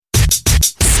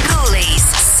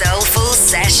Soulful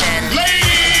Session.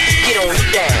 Get on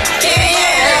down. Yeah.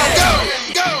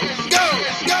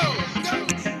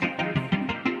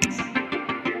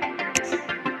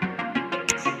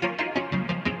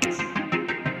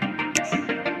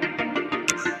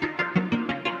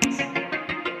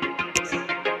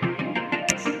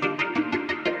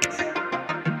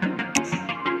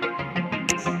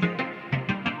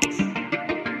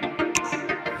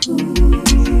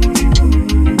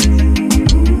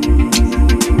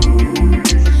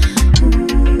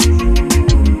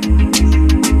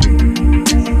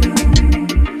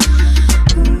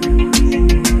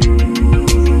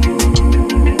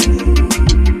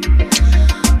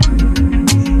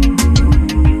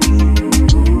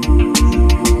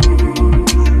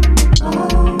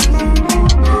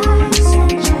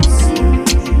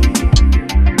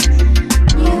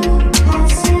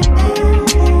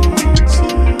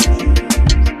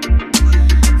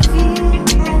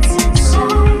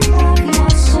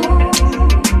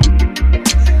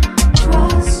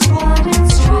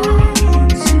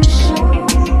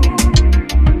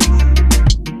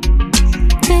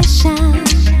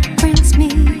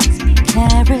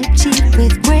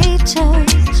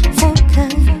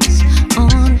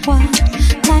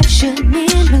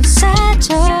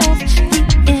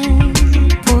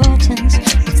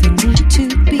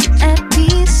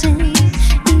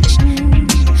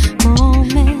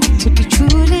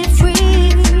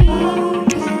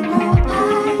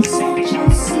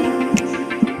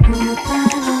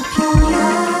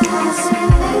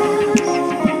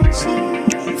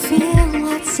 Feel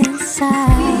what's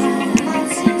inside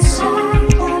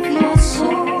of your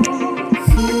soul.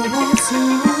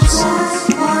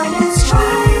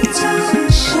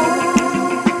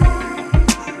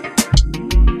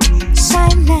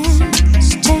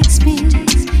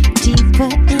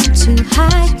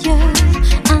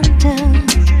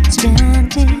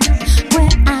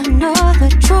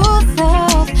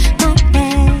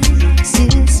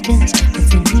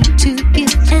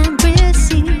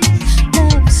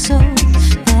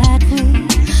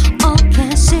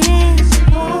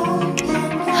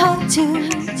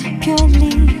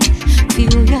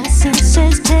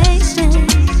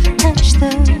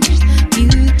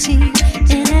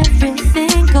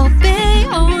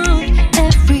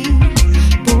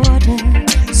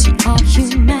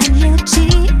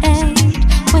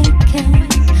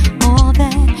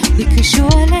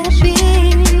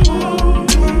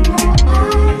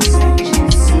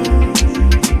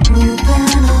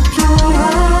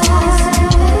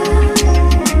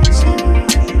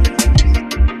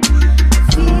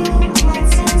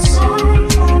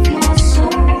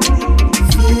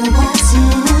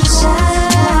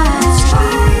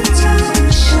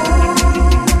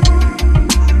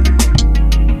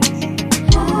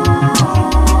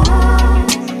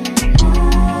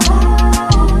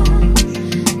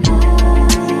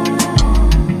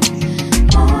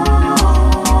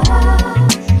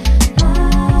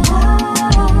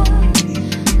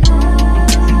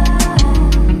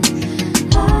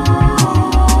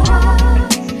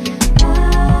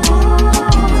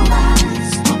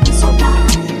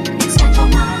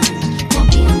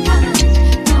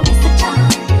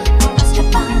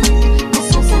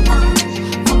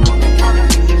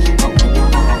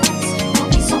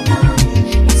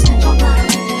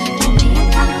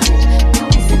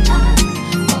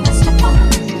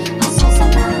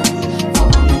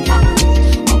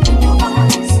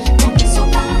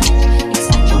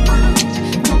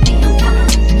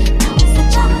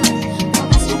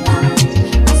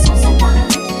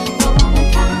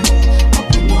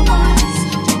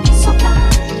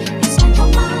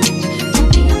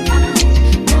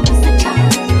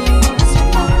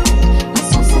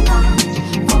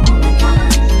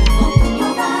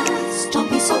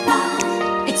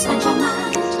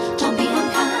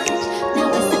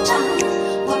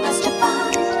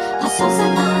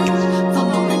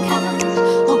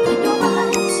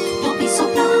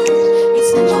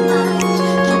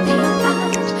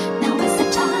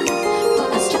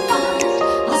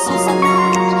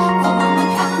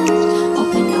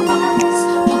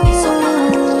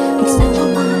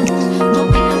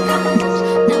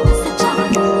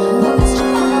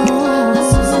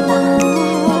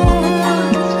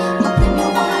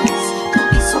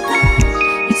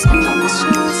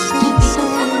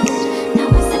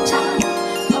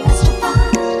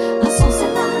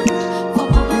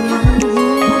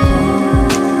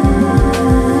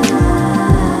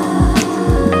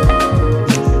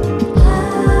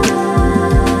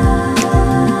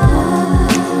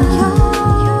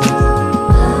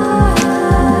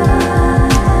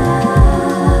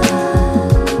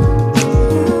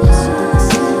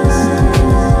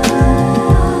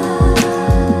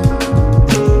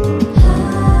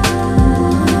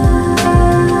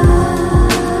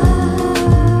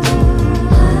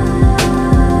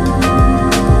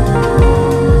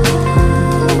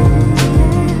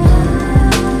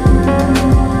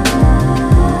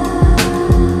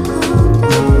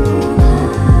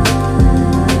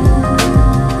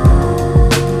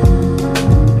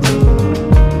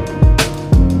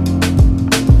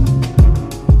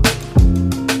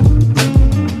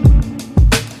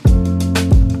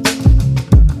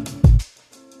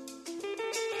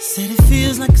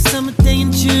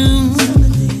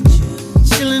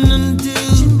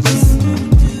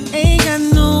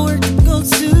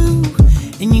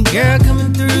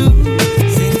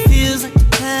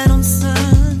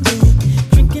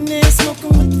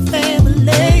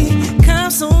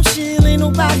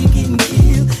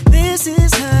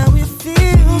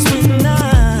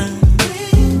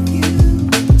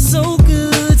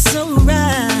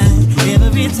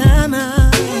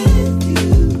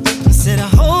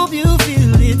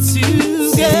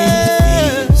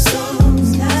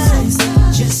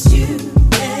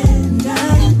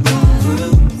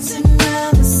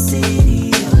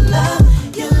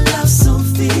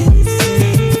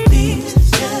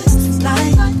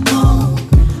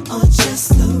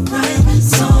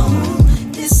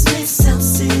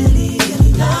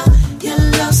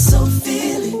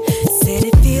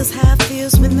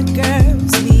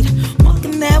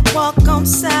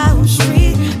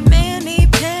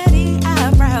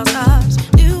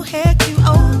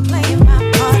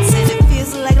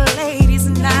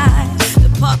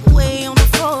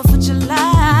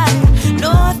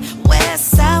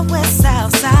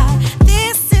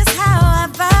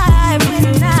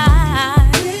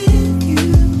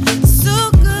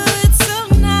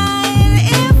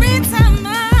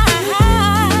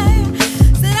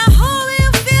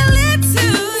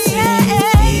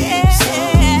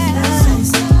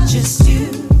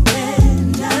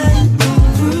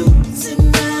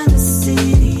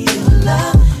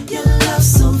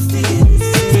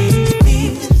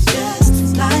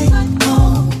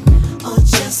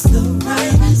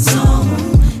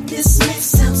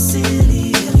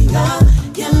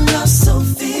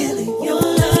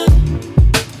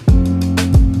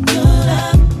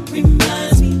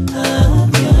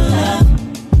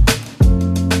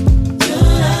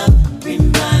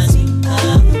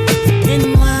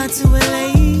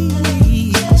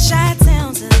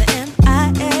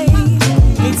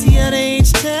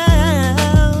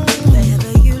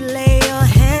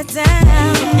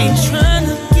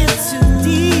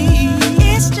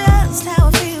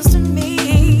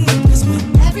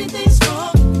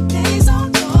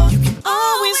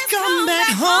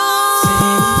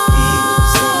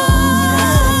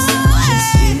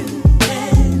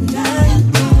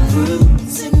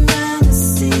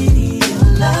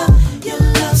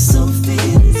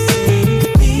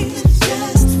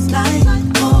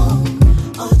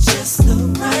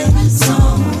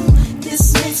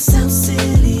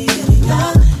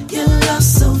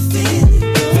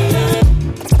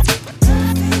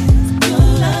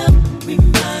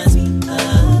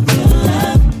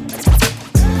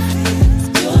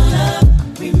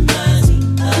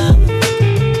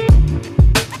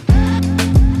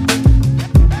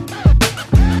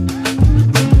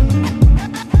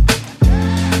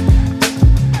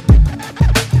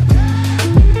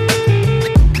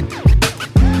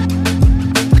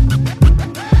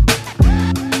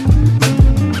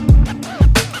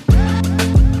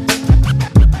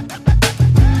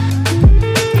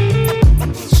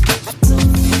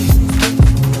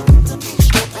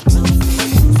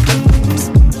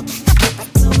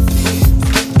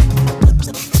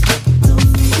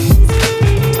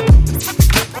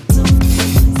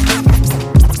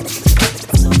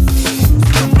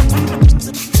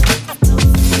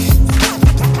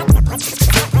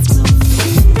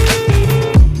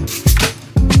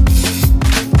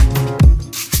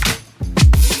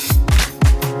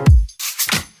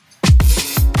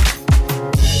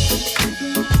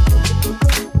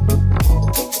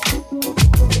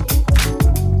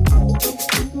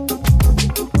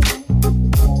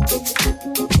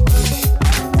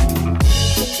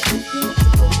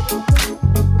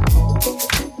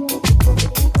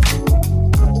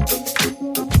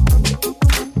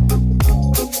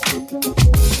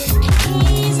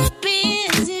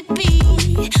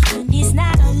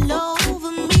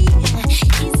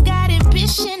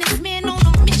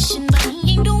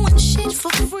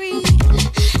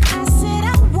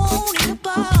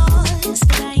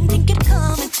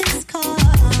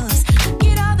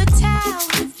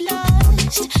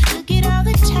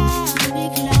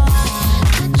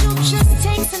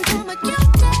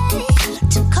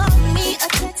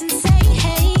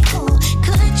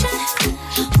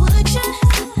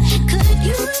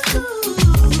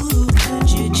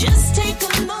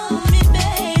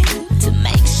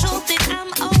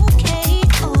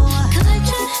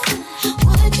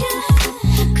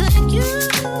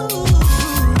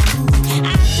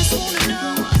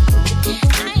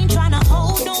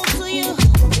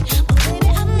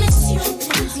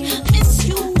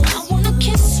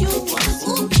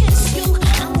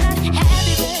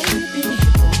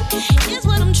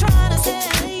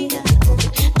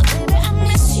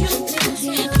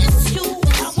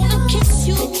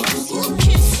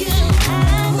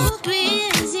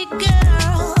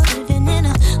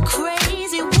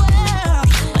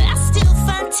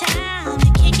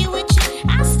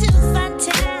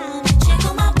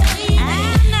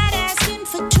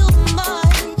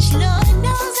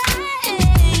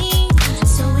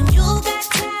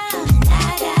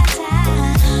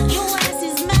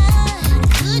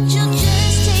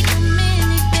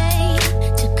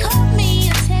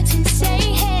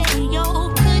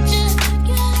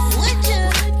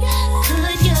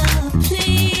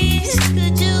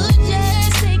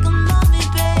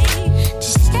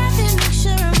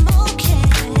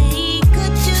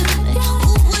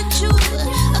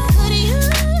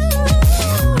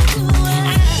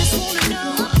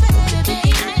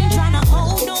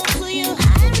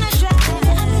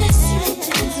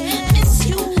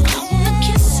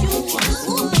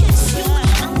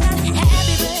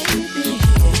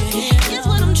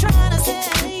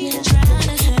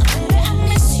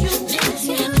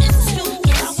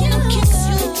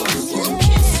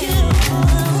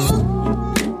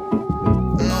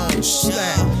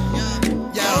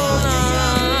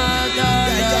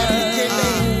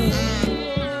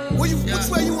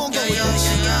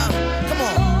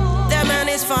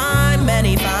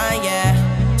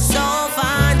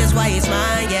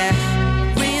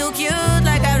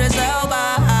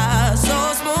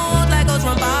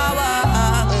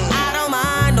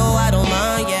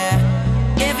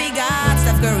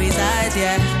 sides,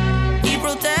 yeah. He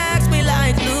protects me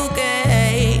like Luke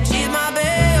Cage. She's my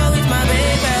baby, oh, he's my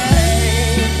baby.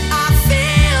 I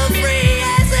feel free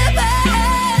as a bird.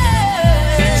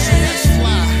 So let's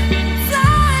fly.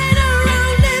 Flying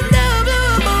around in the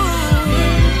blue moon.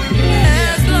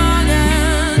 As long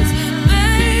as,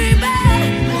 baby,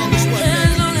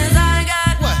 as long as I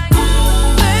got What?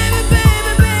 baby,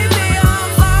 baby, baby, I'm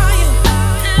for you.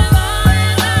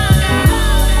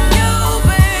 You,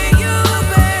 babe, you,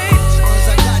 babe. As long as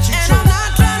I got you And too. I'm not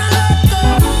trying to let go.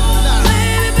 Nah.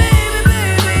 Baby, baby,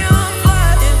 baby, I'm for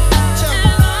you. Tell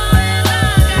me.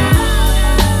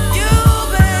 You,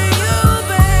 babe,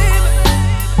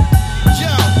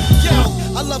 Yo,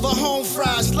 I love her home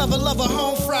fries, love her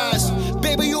home fries.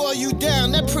 Baby, all you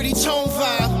down, that pretty tone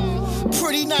vibe.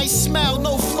 Pretty nice smile,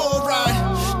 no fluoride.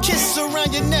 Kisses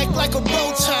around your neck like a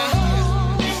bow tie.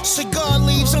 Cigar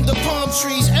leaves under palm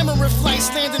trees. Emirate flights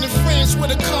landing in France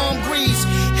with a calm breeze.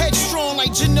 Headstrong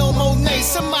like Janelle Monáe.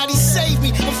 Somebody save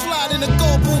me, I'm flying in a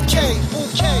gold bouquet.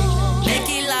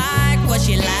 Nikki like what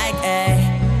she like, eh?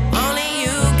 Only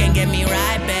you can get me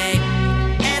right, babe.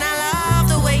 And I love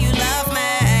the way you love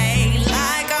me,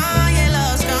 like Kanye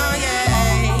loves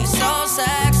Kanye. So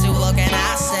sexy, what can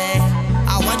I say?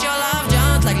 I want your love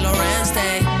just like Lorenz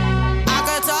Day. I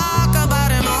could talk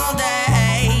about him all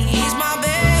day. He's my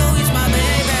baby, oh, he's my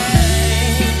baby.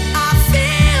 I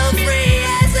feel free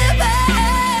as a bird.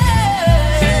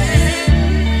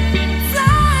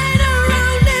 Flying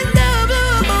around in the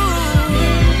blue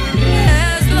moon.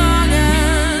 As long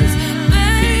as,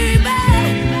 baby,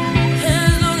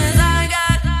 as long as I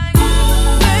got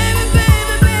baby,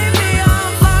 baby, baby,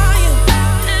 I'm for you.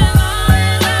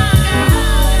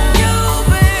 You,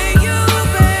 babe,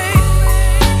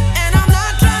 and I'm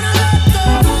not trying to let go.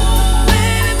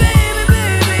 Baby, baby,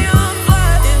 baby, I'm for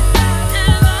you.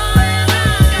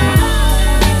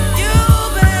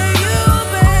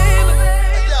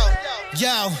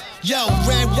 Yo,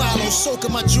 red wallow,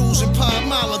 soaking my jewels in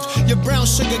palm olive. Your brown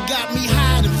sugar got me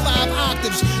higher than 5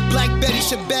 octaves. Black Betty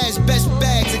Shabazz, best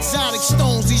bags, exotic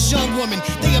stones. These young women,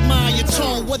 they admire your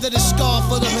tone, whether the scarf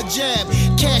or the hijab.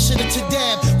 Cash in the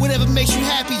tadab, whatever makes you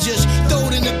happy, just throw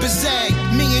it in the bazag.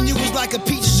 Me and you was like a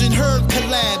Peaches and Herb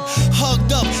collab.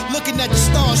 Hugged up, looking at the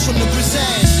stars from the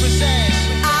Brazaz.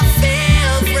 I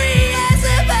feel free as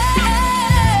a bird,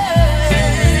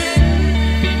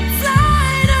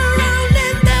 flying around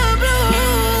in the blue,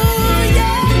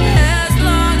 yeah. As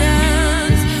long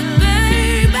as,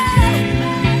 baby,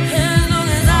 as long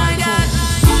as I got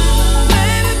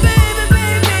baby, baby,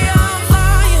 baby, I'm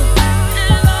for you.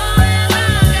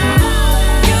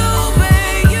 You,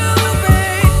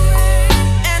 babe,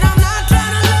 and I'm not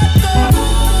trying to let go.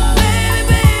 Baby,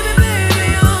 baby, baby,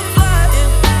 I'm for you.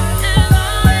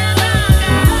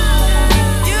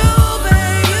 You,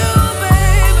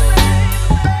 babe.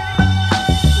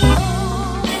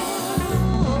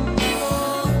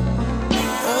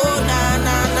 Oh, na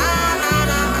na na na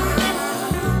na.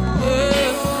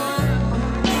 Yeah.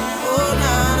 Oh,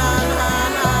 na na na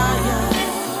na, yeah.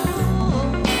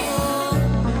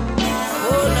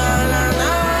 Oh, na na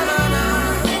na na na.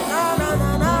 Na na na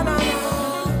na na.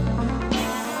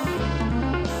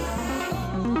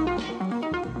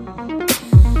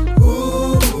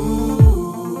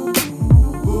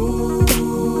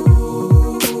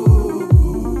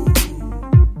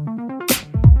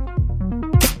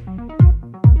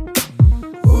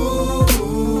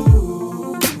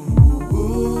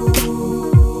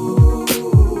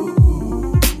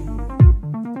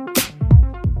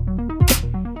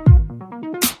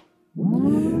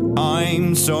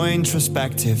 I'm so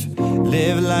introspective.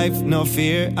 Live life, no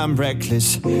fear, I'm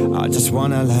reckless. I just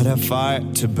wanna let a fire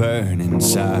to burn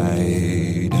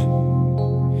inside.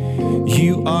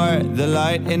 You are the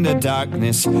light in the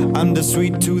darkness. I'm the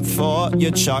sweet tooth for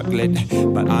your chocolate.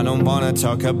 But I don't wanna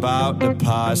talk about the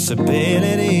possibilities.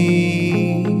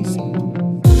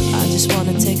 I just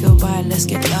wanna take a ride, let's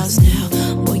get lost now.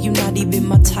 Well, you're not even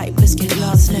my type, let's get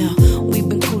lost now. We've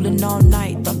been cooling all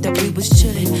night, thought that we was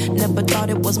chilling. Never thought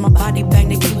it was my body bang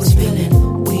that you was feeling.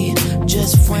 We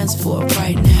just friends for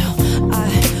right now. I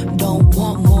don't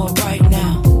want more right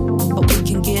now. But we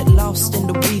can get lost in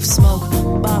the reef smoke.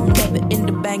 But I'm never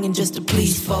into banging just to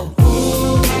please folk.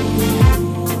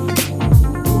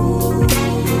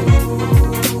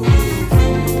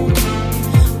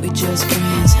 We just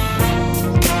friends.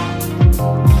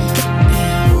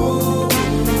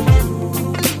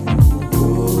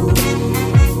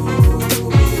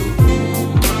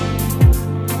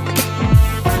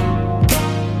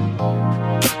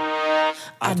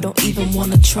 I don't even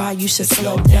wanna try, you should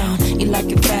slow down. You like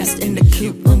it fast in the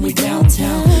coupe when we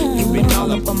downtown. You been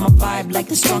all up on my vibe like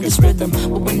the strongest rhythm.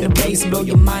 But when the bass blow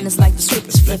your mind, it's like the script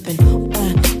is flipping.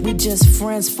 We just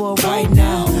friends for right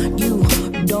now. You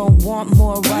don't want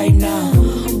more right now.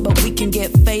 But we can get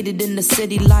faded in the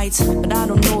city lights. But I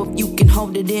don't know if you can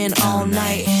hold it in all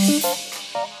night.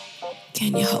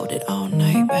 Can you hold it all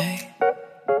night, babe?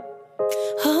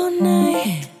 All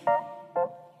night.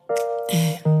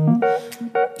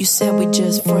 You said we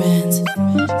just friends.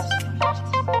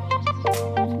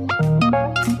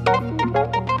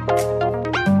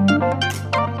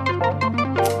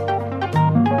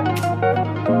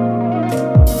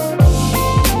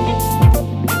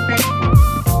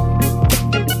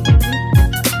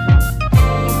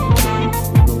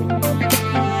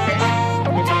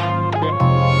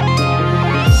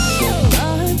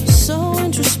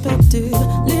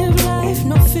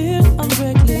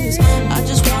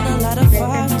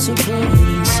 To burn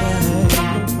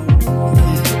inside.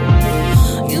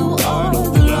 You are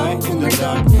the light in the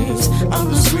darkness. I'm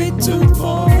the sweet tooth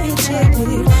boy,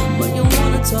 chocolate. But you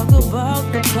wanna talk about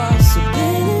the possibilities.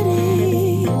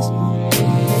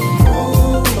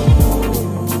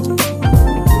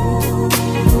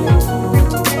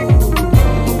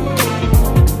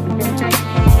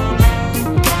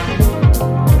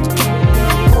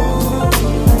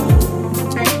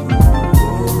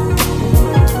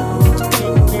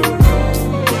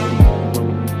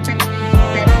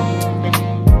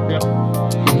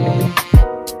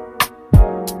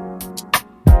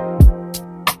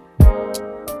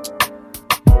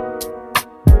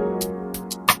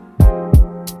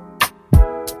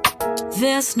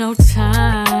 There's no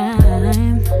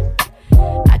time.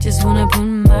 I just wanna put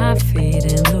my feet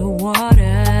in the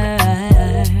water.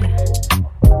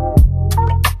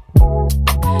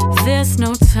 There's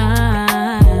no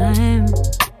time.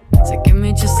 So give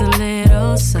me just a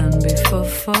little sun before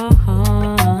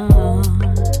fall.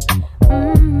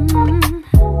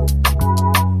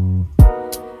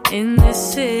 In this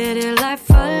city life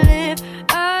I live,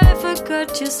 I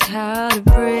forgot just how to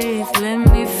breathe. Let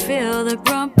me feel the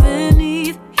ground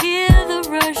beneath, hear the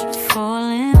rush of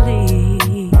falling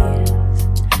leaves.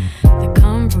 The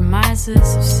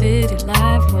compromises of city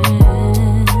life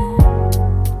when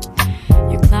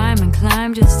you climb and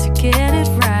climb just to get it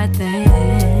right.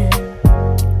 Then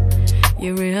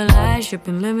you realize you've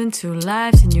been living two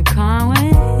lives and you can't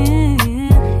win.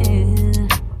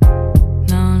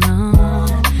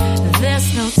 There's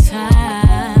no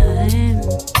time.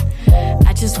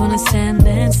 I just wanna stand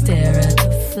and stare at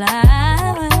the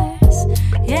flowers.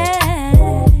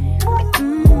 Yeah.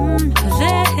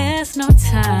 There's no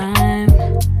time.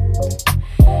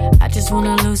 I just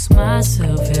wanna lose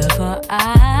myself here for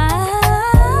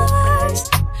hours.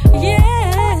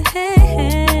 Yeah.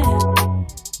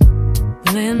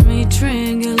 Let me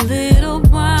drink a little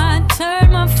wine.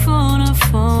 Turn my phone off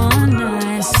for one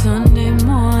night. Sunday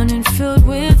morning filled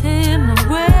with him.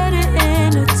 Where to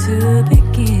end or to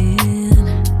begin?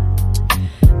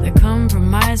 The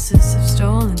compromises of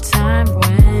stolen time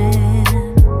when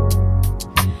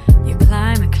you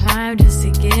climb and climb just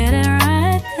to get it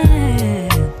right. Then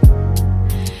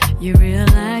you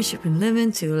realize you've been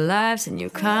living two lives and you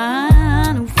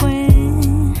can't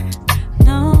win.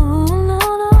 No.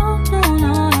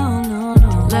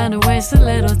 Learn to waste a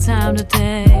little time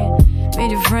today.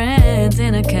 Meet your friends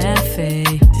in a cafe.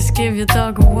 Just give your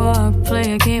dog a walk,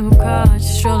 play a game of cards,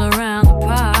 just stroll around the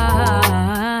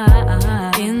park.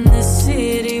 In this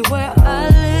city where I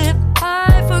live,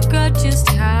 I forgot just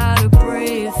how to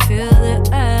breathe. Feel the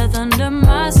earth under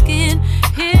my skin,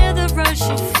 hear the rush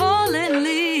of falling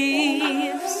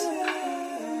leaves.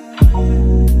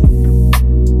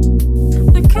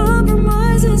 The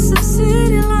compromises of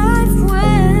city life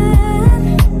when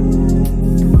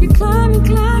you climb and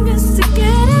climb just to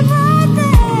get it right.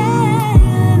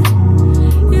 Then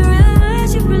you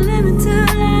realize you've been living two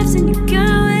lives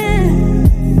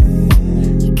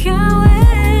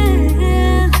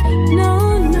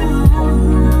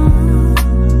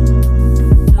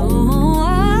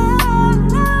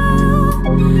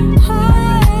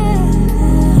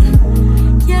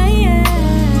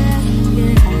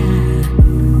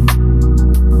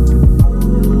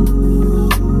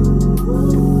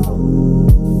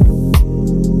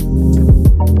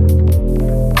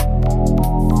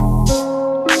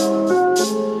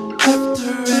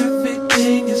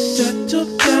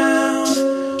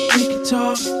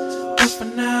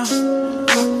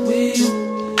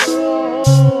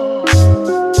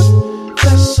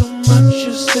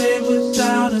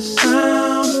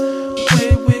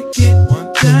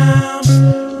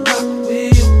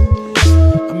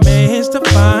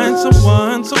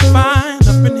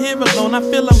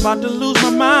feel I'm about to lose my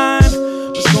mind.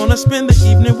 Was gonna spend the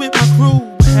evening with my crew.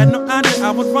 Had no idea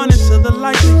I would run into the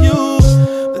likes of you.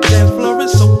 The dance floor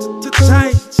is so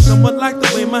tight. Somewhat like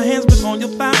the way my hands been on your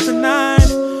thighs tonight.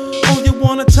 Oh, you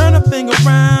wanna turn a thing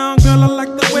around? Girl, I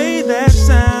like the way that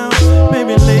sounds.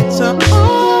 Maybe later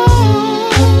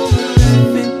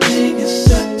everything is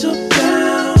settled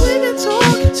down. We can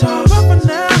talk, but for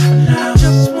now, I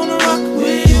just wanna rock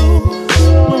with you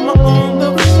when we're on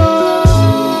the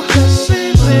floor.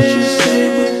 Say what you say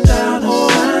without a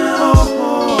sound.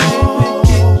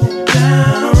 Baby, get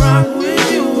down, rock with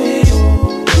you.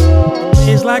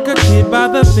 It's like a kid by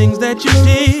the things that you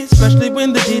did, especially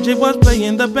when the DJ was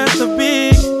playing the best of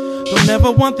big. Don't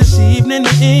ever want this evening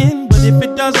to end, but if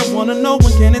it does, I wanna know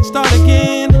when can it start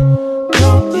again.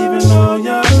 Don't even know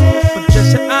your name, but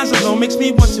just your eyes alone makes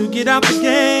me want to get out the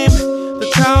game. The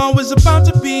towel is about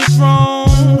to be thrown,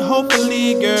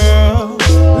 hopefully, girl,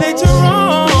 later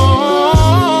on.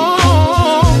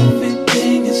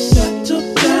 Everything is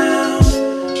settled down.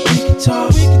 We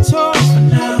can talk, for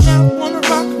now. I wanna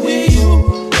rock with you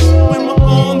when we're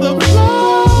on the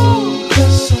floor.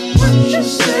 There's so much you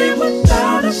say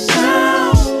without a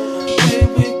sound.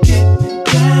 Baby, get me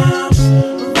down,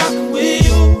 rock with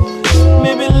you.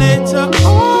 Maybe later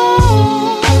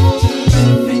on, after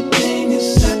everything is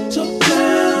settled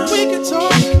down, we can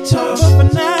talk, but for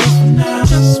now, I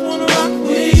just wanna rock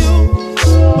with you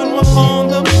when we're on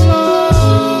the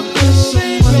floor. There's so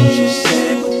much you say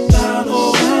without a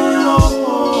sound.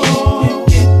 We're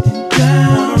getting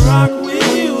down, wanna rock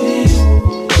with you.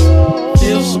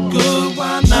 Feels so good,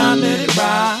 why not let it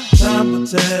ride? Time will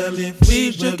tell if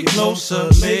we should get closer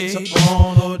later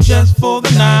on or just for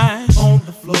the night. On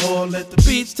the floor, let the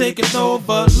beats take it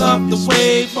over. Love the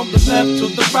way from the left to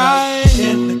the right.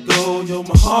 Can't let go, yo,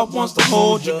 my heart wants to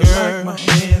hold you, girl. My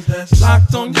hands that's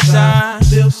locked on your side.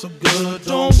 Feels so good,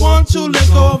 don't want to let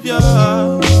go of you.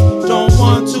 Don't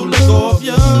want to let go of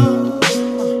you.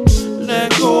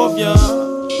 Let go of you.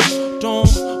 Don't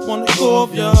want to let go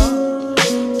of you.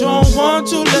 Don't want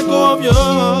to let go of you.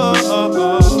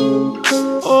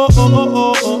 Oh, oh, oh,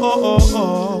 oh, oh, oh, oh,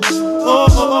 oh. Oh,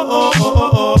 oh, oh, oh,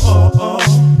 oh, oh, oh.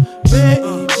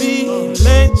 Baby,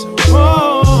 later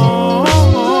on.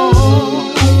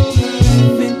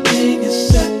 Everything is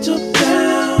settled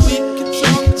down. We can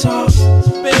talk,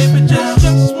 baby,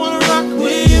 just wanna rock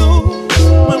with you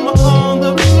when we're on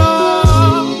the floor.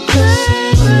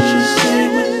 What you say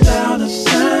without a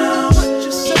sound? What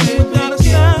you say without a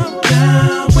sound?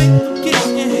 Down, wait, forget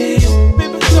you.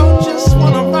 Baby, don't just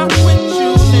wanna rock with you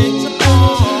later on.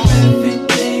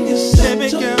 Everything is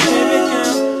settled down.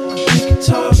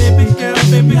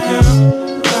 Baby girl,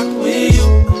 rock with you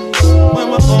when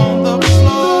we're on the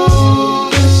floor.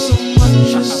 There's so much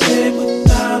you say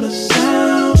without a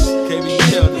sound. Baby,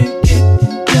 getting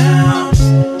down,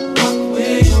 rock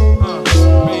with you.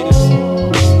 Raiders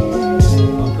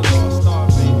of the Lost Star,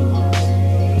 baby.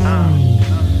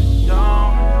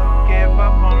 Don't give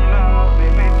up on love,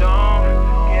 baby. Don't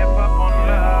give up on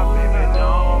love, baby.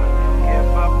 Don't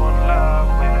give up on love,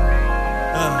 baby.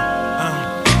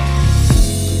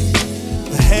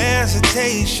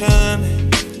 Hesitation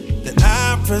that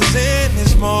I present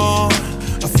is more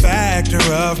a factor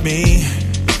of me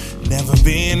never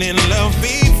been in love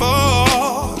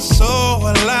before. So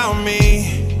allow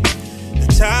me the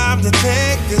time to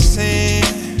take this in.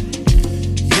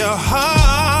 Your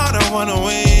heart I wanna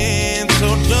win, so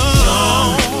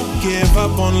don't give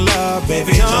up on love,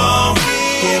 baby. Don't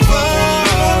give up on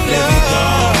love, baby.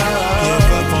 Don't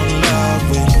give up on love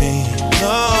with me.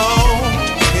 No.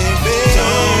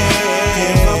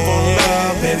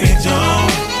 Baby,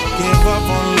 don't give up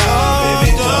on love.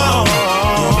 Baby, don't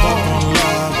give up on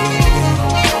love with me.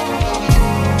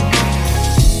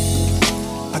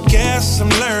 I guess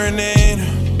I'm learning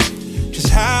just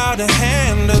how to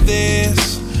handle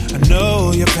this. I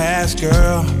know your past,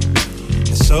 girl.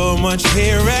 There's so much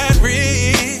here at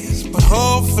risk, but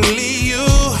hopefully you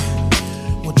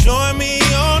will join me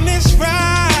on this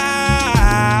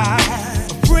ride,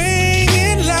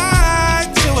 bringing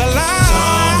light to a life.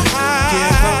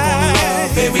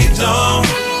 Baby, don't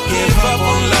give up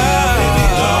on love. Baby,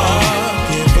 don't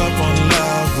give up on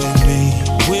love with me.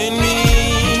 With me.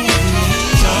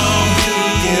 Don't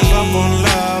give up on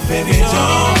love. Baby,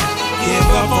 don't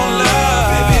give up on love.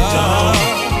 Baby, don't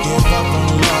give up on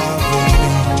love with me.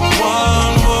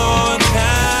 One more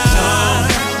time.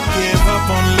 Don't give up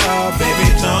on love. Baby,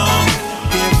 don't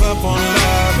give up on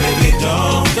love.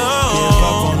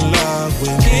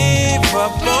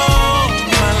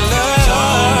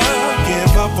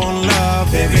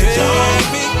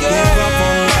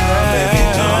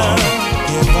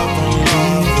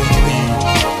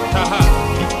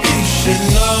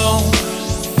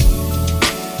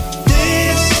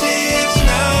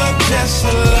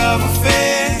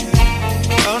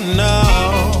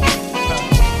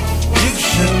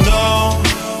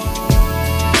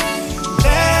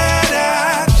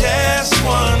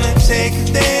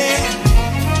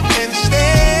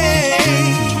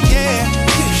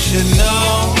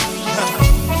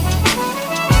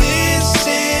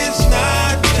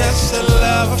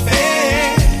 love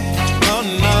affair. Oh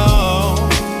no,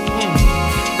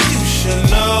 you should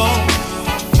know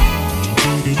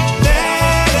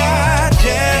that I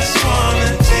just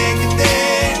wanna take it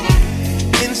there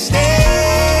instead.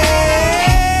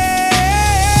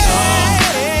 Don't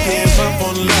give up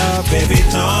on love, baby,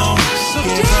 don't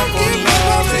give up on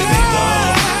love, baby,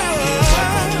 don't give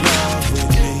up on love with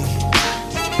me.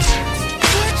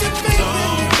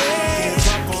 Don't give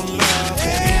up on love,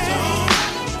 baby, don't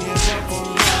give up on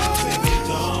love.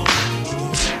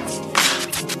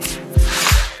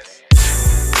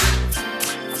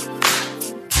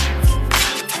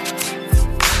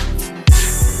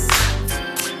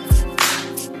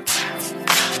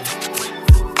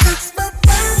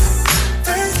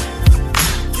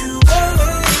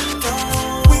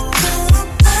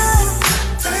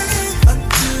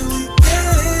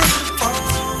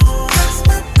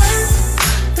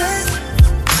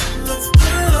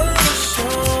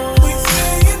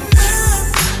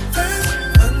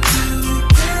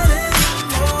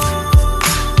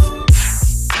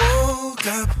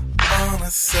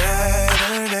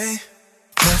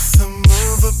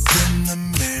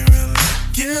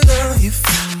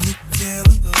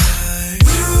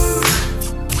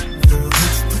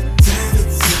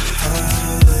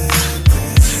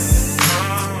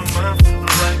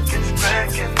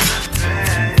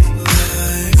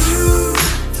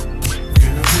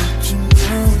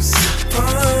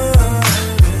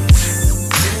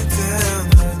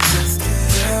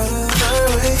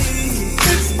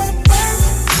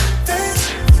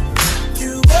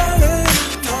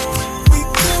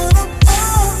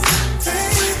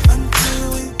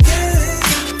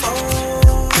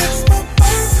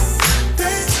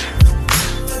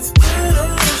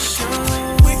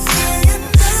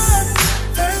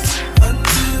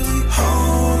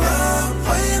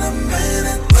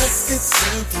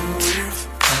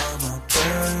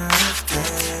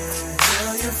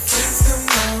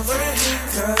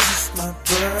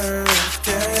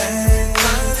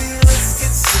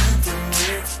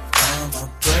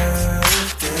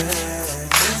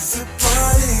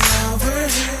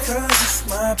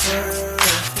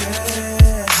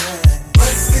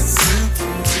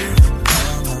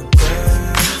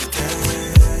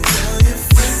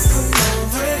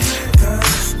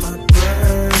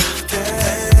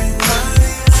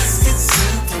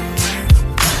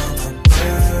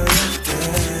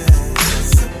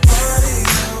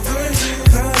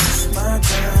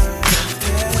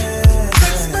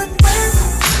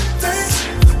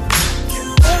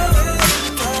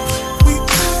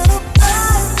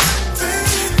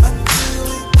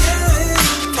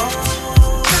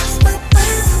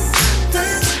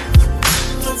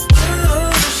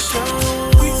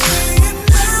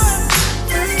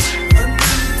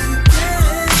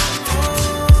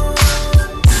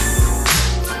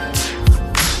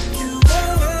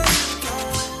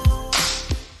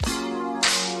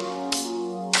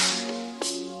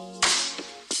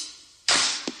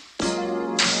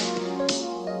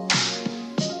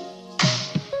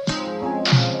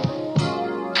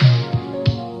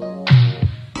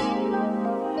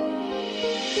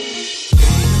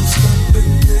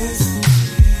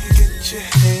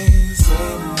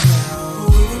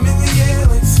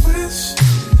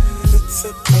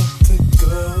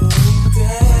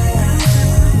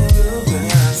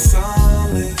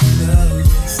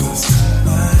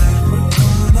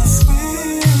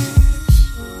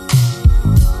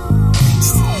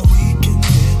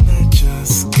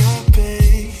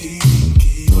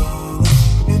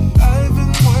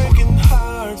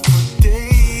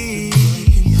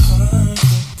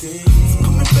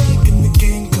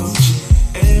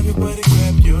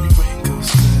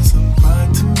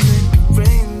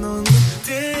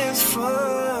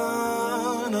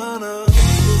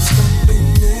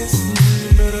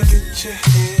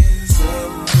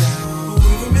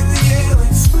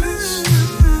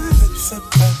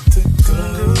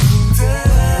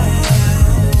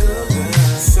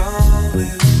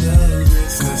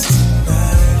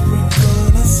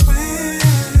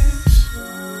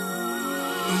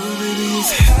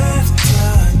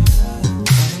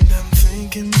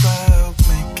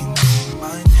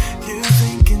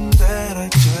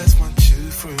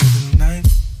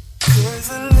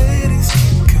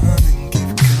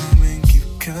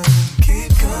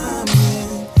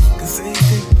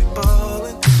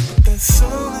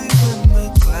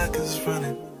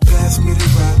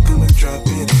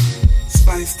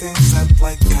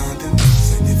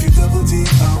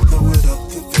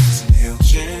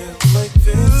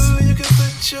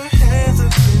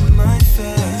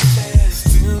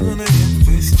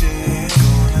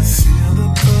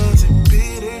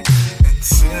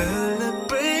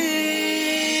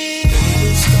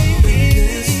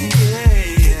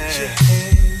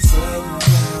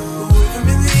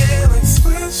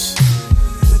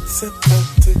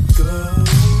 to go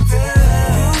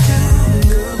down.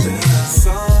 It's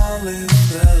all in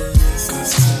the list.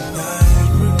 'Cause tonight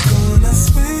we're gonna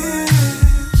switch.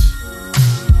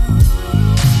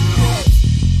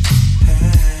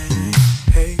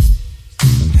 Hey, hey,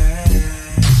 hey,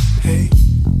 hey,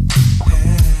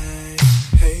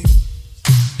 hey,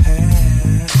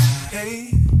 hey,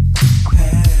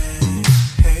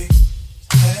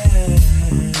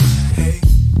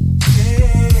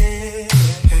 hey,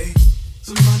 hey.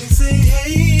 Somebody say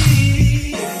hey.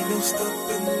 Ain't no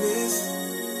stopping this.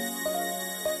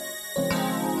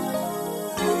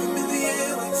 Put 'em in the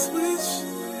air like switch.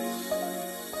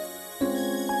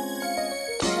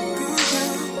 Go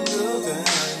down, go down.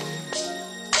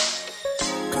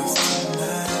 'Cause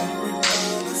tonight we're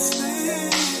gonna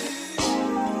switch.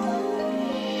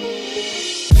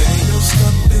 Ain't no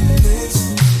stopping this.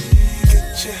 Get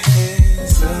your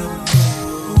hands up.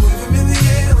 Wave 'em in the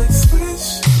air like switch.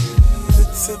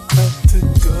 It's about to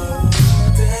go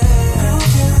down,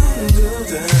 go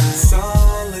down. It's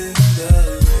all in the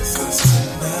list. 'Cause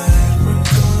tonight we're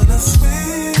gonna switch.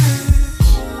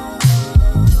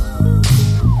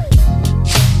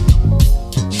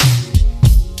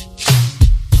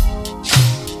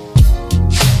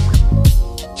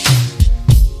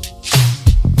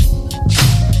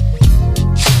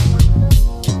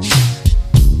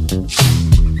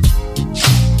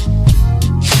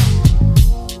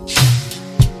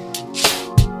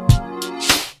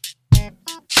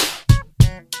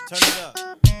 Turn it up.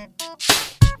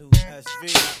 New SV.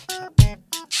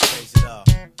 Raise it up.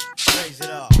 Raise it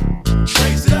up.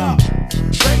 Raise it up.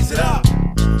 Raise it up.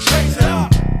 Raise it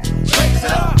up. Raise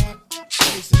it up.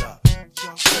 Raise it up.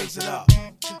 Raise it up.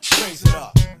 Raise it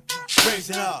up. Raise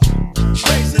it up.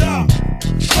 Raise it up.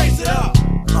 Raise it up.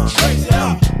 Raise it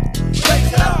up.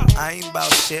 Raise it up. I ain't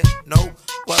about shit, nope.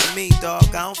 What me, dog?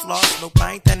 I don't floss, nope.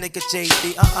 I ain't that nigga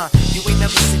JD, You ain't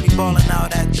never seen me ballin'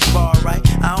 out at the bar, right?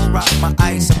 I don't rock my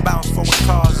ice and bounce forward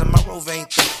cars, and my Rover ain't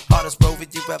the hardest Rover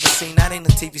you ever seen. That ain't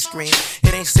a TV screen,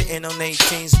 it ain't sitting on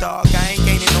 18s, dog. I ain't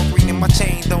gaining no green and my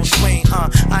chain don't swing,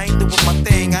 I ain't doing my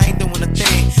thing, I ain't doing a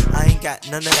thing. I ain't got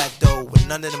none of that dough with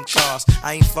none of them cars.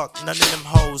 I ain't fucked none of them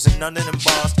hoes and none of them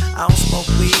bars. I don't smoke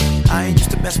weed, I ain't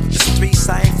used to mess with the streets.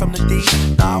 I ain't from the D,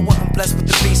 nah, I wasn't blessed with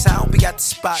the beast. I don't be at the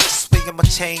spot, just swinging my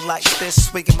chain like this,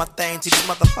 swinging my thing till these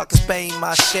motherfuckers bang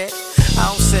my shit. I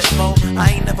don't sit low,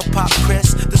 I ain't never pop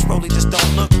Chris. This rollie just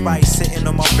don't look right, sitting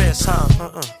on my wrist,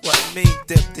 What me,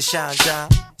 dip the shine down,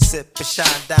 sip and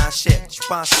shine down shit. You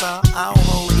want some? I don't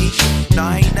hold heat. No,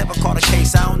 I ain't never caught a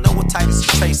case. I don't know what tight is a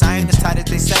trace. I ain't as tight as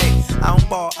they say. I don't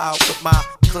ball out with my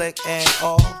click and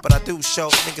all, but I do show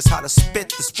niggas how to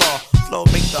spit this ball. Flow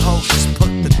make the hoe just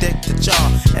put the dick to jaw.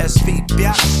 SV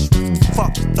bitch,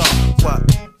 fuck the thought. What?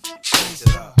 Raise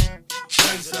it up,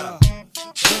 raise it up,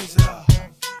 raise it up,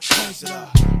 raise it up,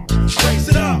 raise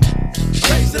it up,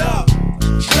 raise it up,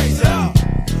 raise it up,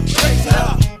 raise it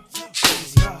up, raise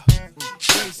it up,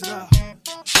 raise it up,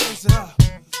 raise it up,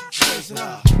 raise it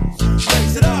up,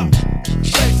 raise it up,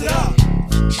 raise it up,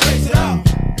 raise it up,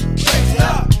 raise it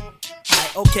up.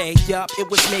 Okay, yup, it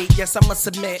was me, yes, I must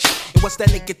admit. It was that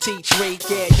nigga T3,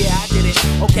 yeah, I did it.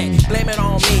 Okay, blame it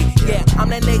on me, yeah. I'm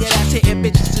that nigga that's hitting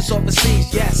bitches just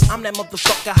overseas. Yes, I'm that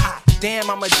motherfucker hot, damn,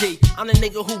 I'm a G. I'm the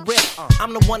nigga who rip,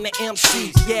 I'm the one that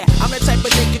MCs. Yeah, I'm the type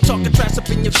of nigga talking trash up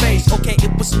in your face. Okay,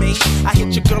 it was me, I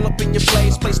hit your girl up in your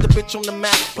place. Place the bitch on the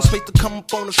map, was space to come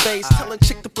up on the face. Tell a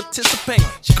chick to participate,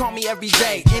 she call me every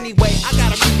day. Anyway, I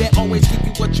got a crew that always give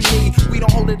you what you need. We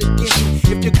don't hold it against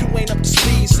you if your crew ain't up to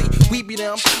speed. See, we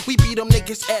beat them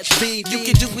niggas at speed. You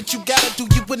can do what you gotta do,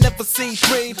 you would never see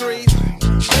three.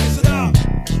 Raise it up,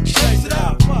 raise it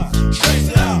up, raise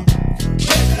it up,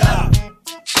 raise it up,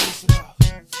 raise it up,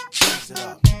 raise it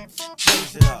up,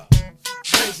 raise it up,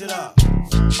 raise it up,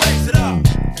 raise it up,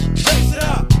 raise it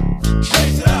up,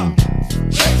 raise it up,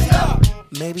 raise it up.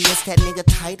 Maybe it's that nigga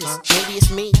Titus, maybe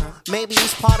it's me, maybe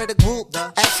he's part of the group,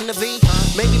 Action the V.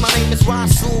 Maybe my name is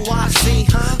Rasul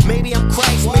YC, maybe I'm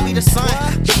Christ, maybe the son,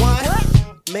 the one.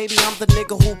 Maybe I'm the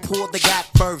nigga who pulled the gap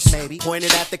first. Maybe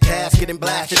pointed at the casket and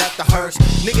blasted at the hearse.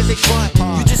 Niggas ain't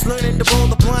front, you just learning to roll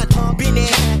the blunt. Been there,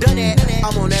 done that,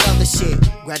 I'm on that other shit.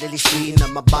 Gradually speeding up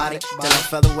my body till I'm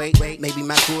featherweight. Maybe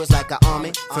my crew is like an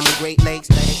army from the Great Lakes.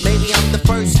 Maybe I'm the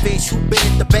first fish who been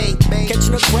at the bait,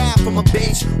 catching a grab from a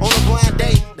bitch on a blind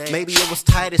date. Maybe it was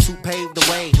Titus who paved the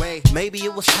way. Maybe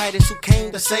it was Titus who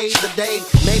came to save the day.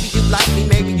 Maybe you like me,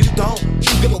 maybe you don't.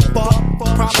 You give a fuck.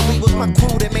 Probably was my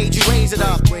crew that made you raise it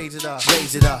up. Raise it up,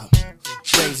 raise it up,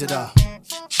 raise it up,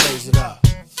 raise it up,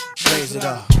 raise it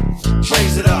up,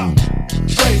 raise it up,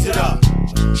 raise it up,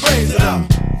 raise it up,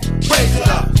 raise it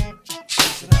up,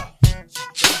 raise it up,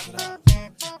 raise it up,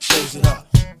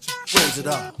 raise it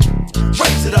up,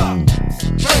 raise it up,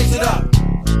 raise it up,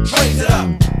 raise it up,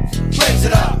 raise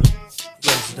it up,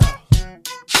 raise it up.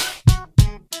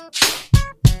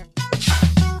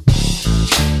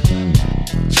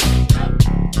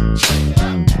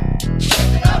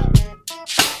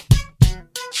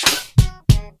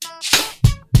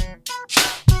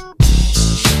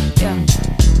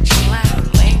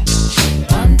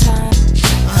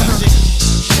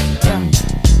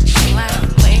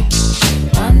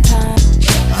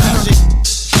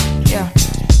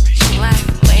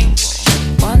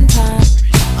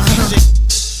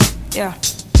 Yeah.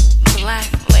 Black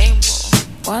label.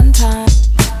 One time.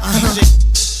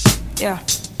 Yeah.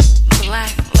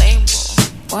 Black label.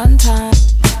 One time.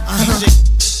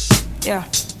 Yeah.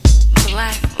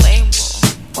 Black label.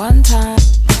 One time.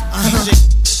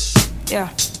 Yeah.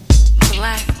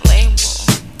 Black label.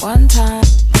 One time.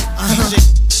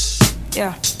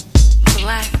 Yeah.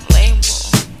 Black label.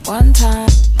 One time.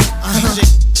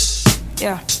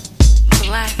 Yeah.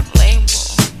 Black label.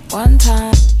 One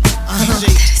time.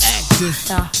 Active.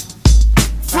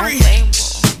 Free.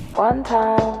 One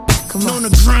time. Come on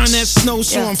the grind that snow,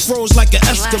 so I'm froze like an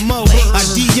Eskimo. I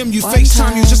DM you,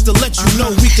 FaceTime you just to let you know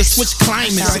we can switch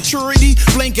climates. Security,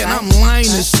 blanket, I'm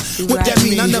Linus. What that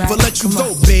mean? I never let you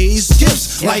go, bays.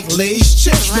 Gifts like Lay's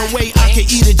chips. No way I can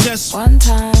eat it just one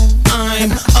time.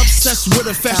 I'm obsessed with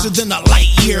it faster than a light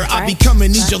year. I be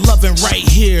coming, need your loving right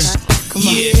here.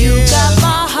 Yeah. You got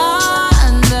my heart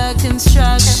under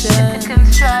construction.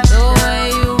 The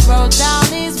way you wrote down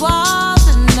these walls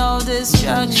and no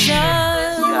destruction.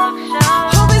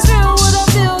 Hope it's real what I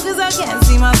feel, cause I can't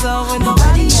see myself with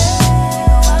nobody else.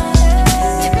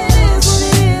 If it is what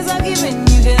it is, I'll give in.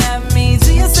 You can have me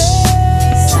to yourself.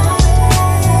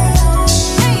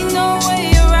 Ain't no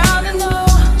way around it, no.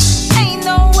 Ain't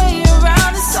no way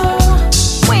around it, so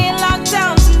we ain't locked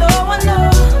down to no one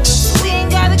knows. So we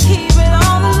ain't gotta keep it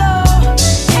on the low.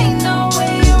 Ain't no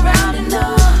way around it,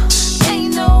 no.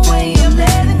 Ain't no way I'm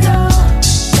letting go.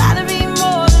 Gotta be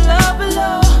more than love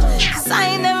below. 'Cause I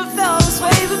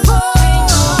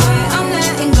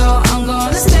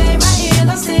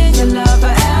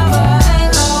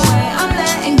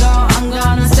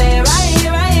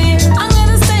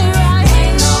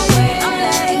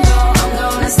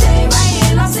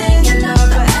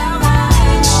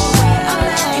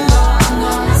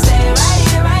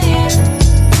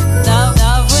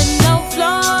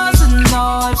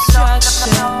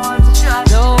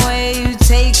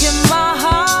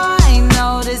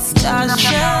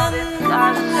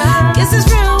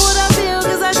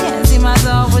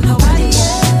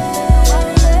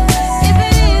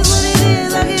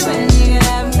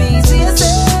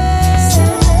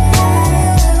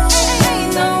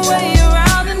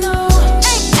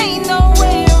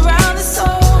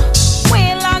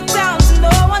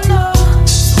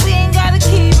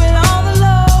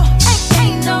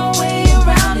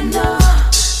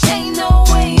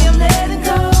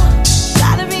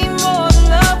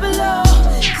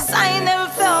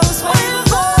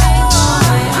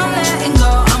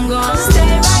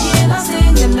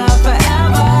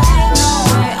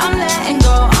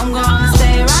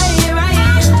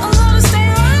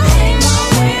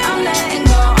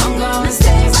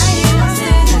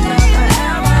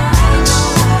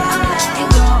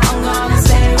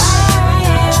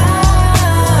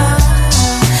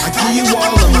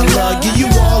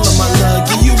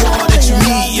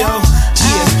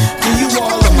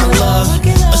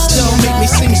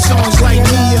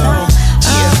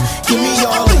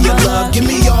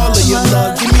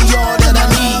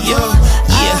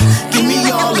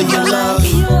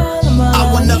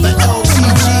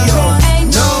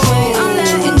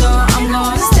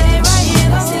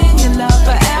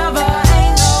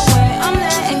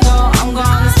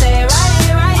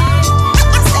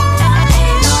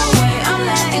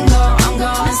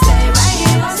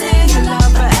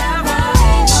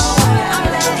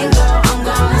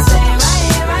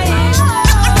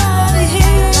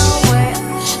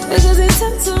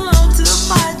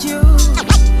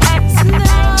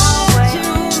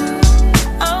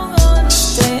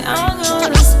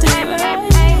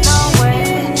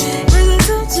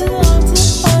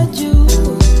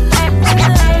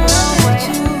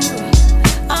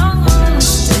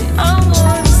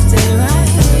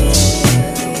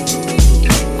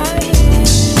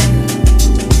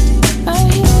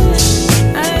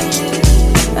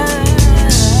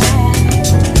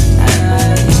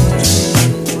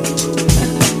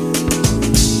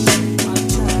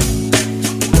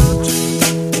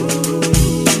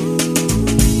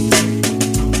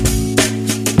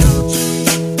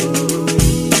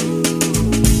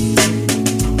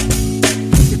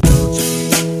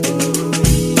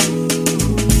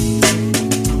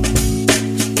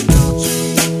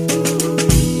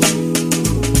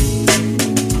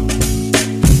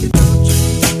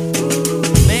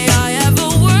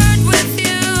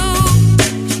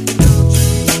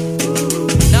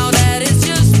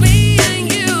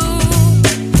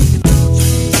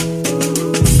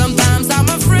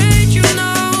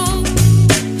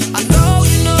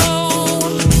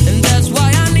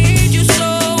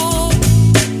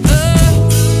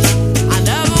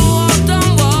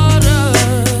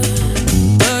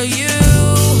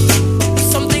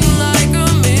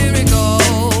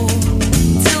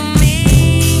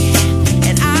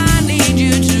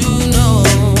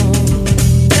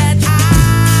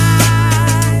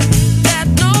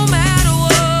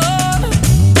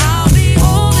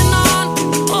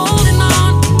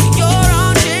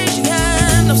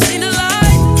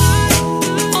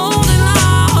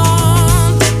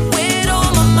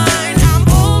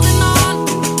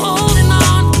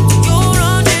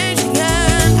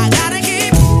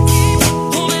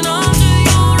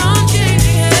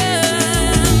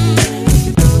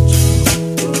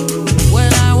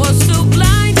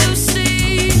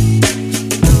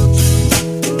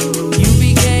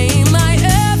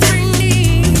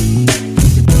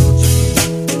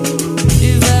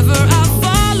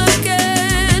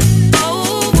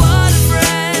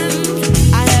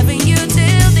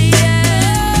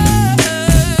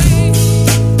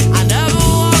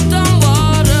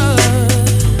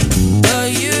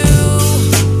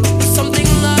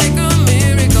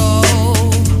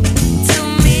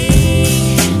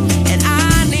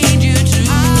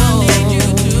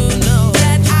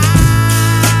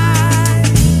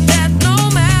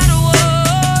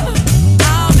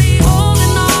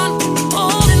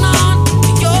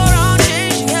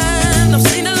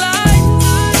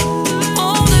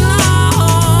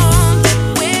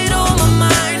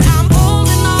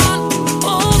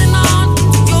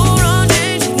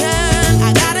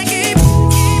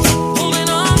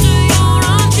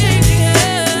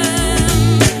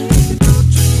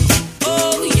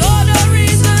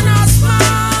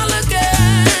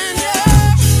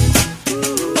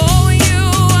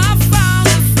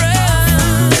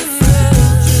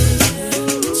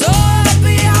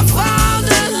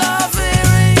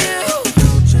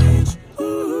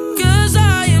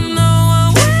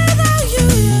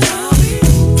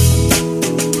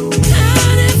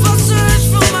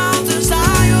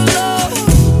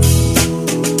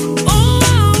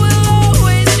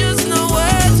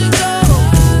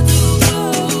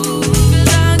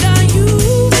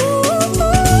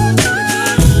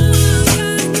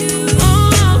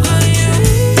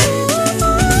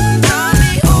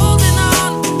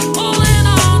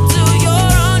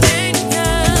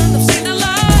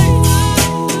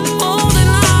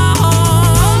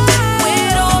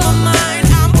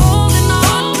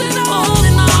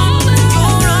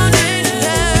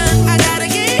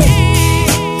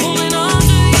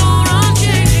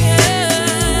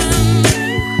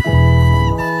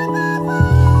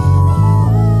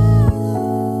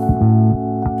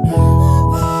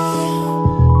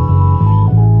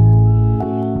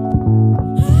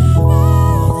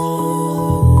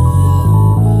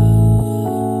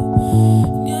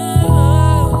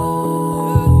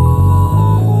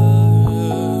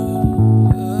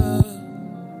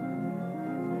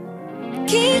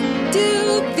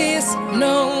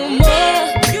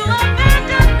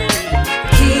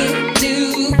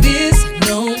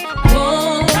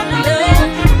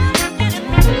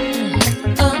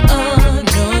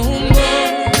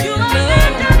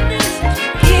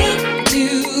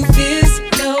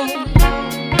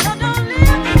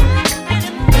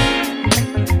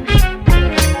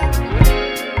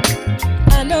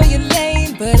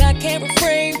but I can't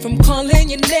refrain from calling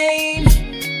your name.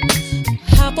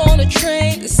 Hop on a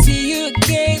train to see you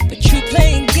again, but you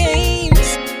playing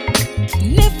games.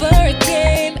 Never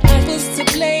again, I was to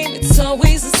blame, it's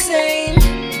always the same.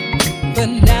 But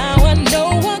now I know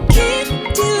I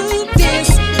can't do this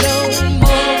no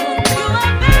more.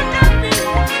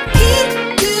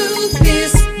 Can't do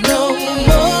this no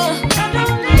more.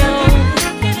 No,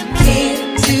 can't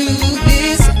do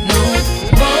this no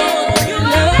more.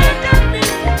 No,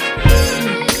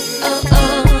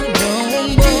 no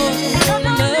more.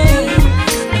 No,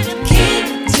 can't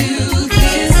do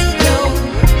this no.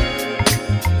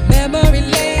 Memory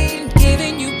lane,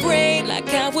 giving you brain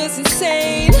like I was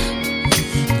insane.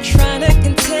 Trying to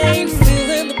contain,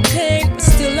 feeling the pain, but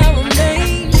still I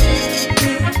remain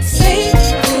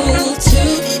faithful to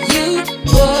you,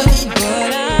 boy.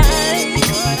 But I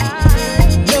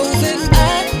know that I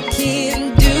can't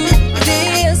do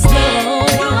this no.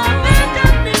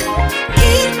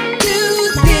 Can't do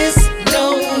this no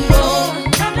more.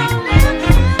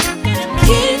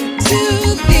 Can't do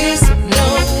this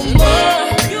no more.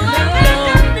 No,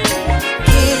 can't do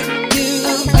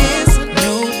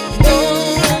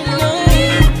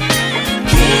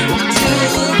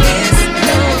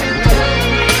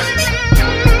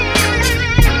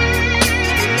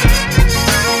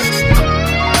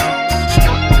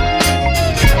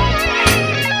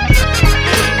no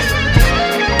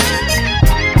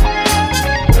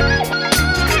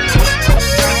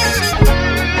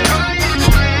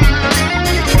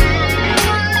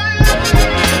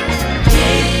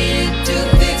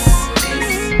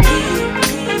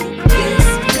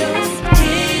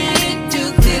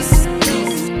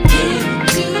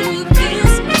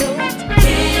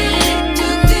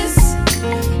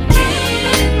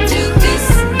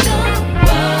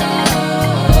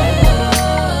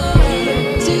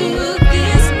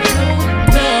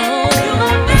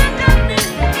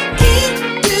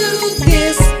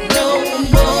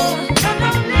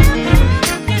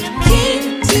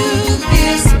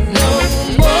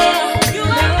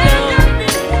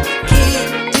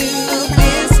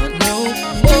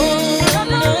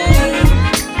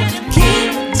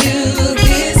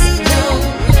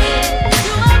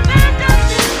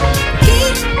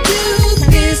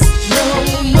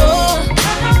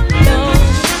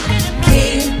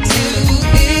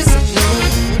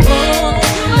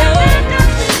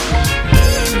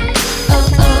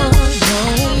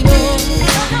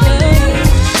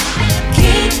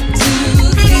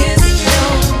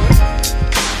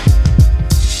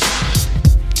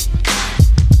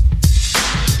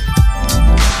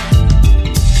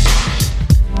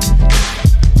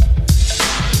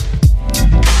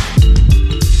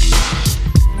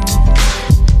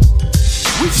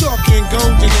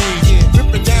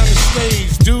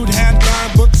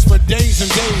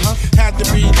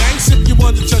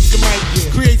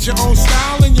Create your own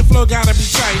style and your flow gotta be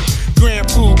tight. Grand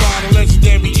Pooh by the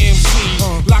legendary MC.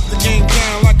 Lock the game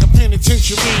down like a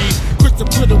penitentiary. Quick to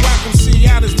put a whack MC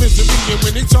out his misery. And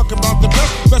when they talk about the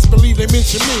best believe they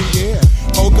mention me. Yeah.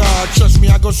 Oh God, trust me,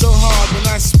 I go so hard. When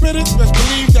I spit it, best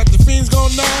believe that the fiends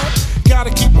gon' nod. Gotta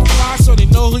keep it fly so they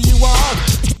know who you are.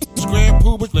 Grand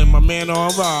Pooh, but let my man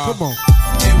all ride. Come on.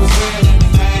 It was real in the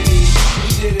 90s. We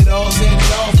did it all, set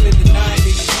it off in the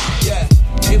 90s. Yeah,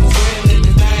 it was real in the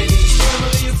 90s.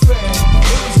 Family affair.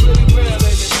 It was really real in the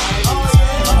 90s. Oh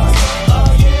yeah,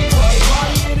 oh yeah.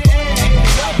 Party in the air,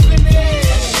 hands up in the air.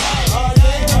 Oh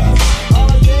yeah,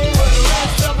 oh yeah. For the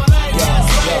rest of my life,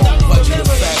 that's right. I'm gonna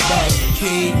remember that.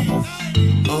 Keep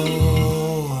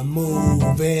on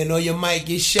moving, or you might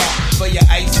get shot for your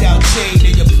iced out chain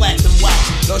and your platinum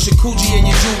watch. Lost your coochie and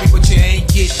your jewelry, but you ain't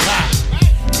get caught.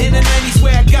 In the 90s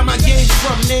where I got my game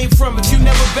from, name from. If you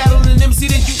never battled an MC,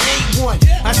 then you ain't one.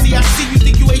 I see, you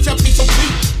think you HIP.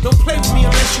 Don't play with me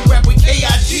unless you rap with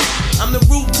KIG. I'm the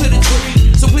root to the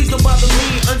tree, so please don't bother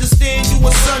me. Understand you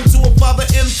a son to a father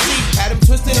MC. Had him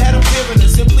twisted, had him fearing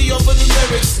us, simply over the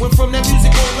lyrics. Went from that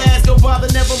music won't last, don't bother,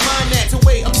 never mind that. To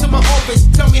wait up to my office,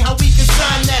 tell me how we can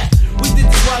sign that. We did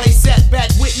this while they sat back,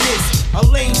 witness a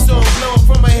lame song blowing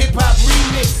from a hip-hop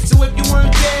remix. So if you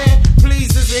weren't there, please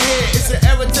listen here. It's an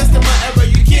era, test of my era,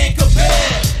 you can't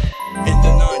compare. In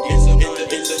the 90s, in the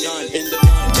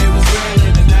 90s.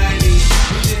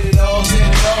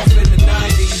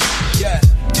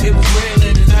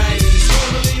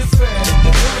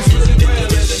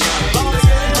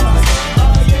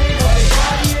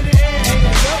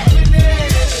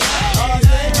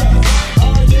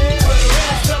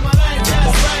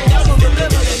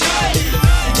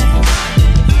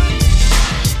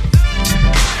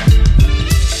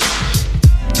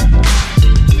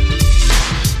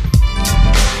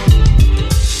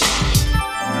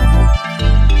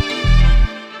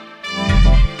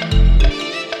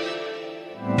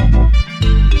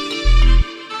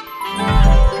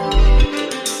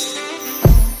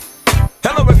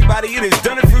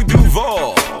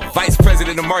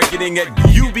 marketing at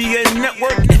UBN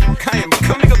Network. I am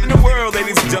coming up in the world,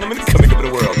 ladies and gentlemen, coming up in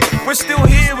the world. We're still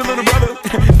here with little brother,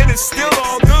 and it's still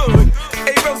all good.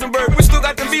 Hey, Rosenberg, we still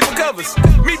got them people covers.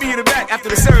 Meet me in the back after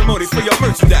the ceremony for your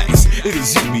merchandise. It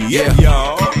is UBN,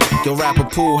 y'all. Yo, Rapper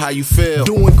Pool, how you feel?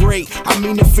 Doing great, I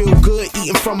mean it feel good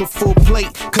eating from a full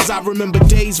plate. Cause I remember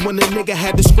days when a nigga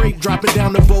had to scrape, dropping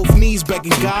down to both knees,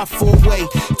 begging God for a way.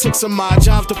 Took some odd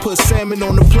jobs to put salmon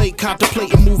on the plate,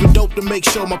 contemplating moving dope to make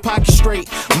sure my pocket's straight.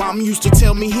 Mom used to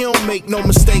tell me he don't make no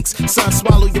mistakes. Son,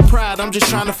 swallow your pride, I'm just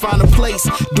trying to find a place.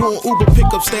 Doing Uber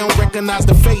pickups, they don't recognize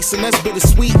the face, and that's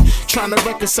bittersweet. Trying to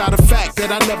reconcile the fact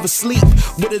that I never sleep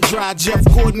with a dry Jeff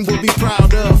Gordon will be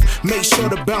proud of. Make sure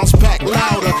to bounce back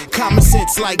louder. Common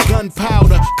sense like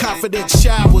gunpowder, confident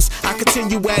showers. I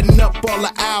continue adding up all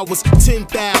the hours. 10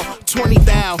 thou, 20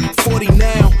 thou, 40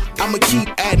 now. I'ma keep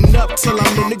adding up till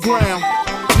I'm in the ground.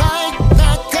 Might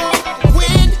not come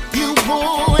when you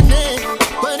want it,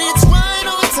 but it's right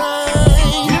on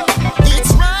time.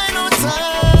 It's right on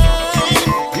time.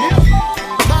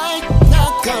 Might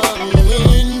not come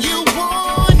when you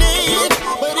want it,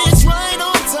 but it's right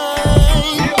on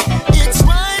time. It's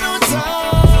right on time.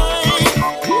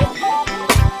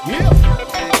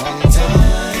 On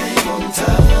time, on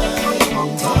time,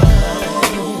 on time.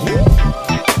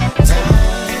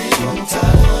 Time, on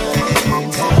time,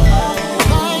 on time.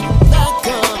 Might not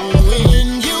come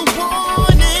when you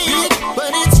want it,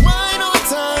 but it's right on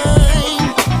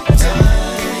time.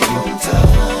 Time, on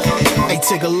time. Hey,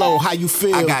 Tigger, how you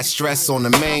feel? I got stress on the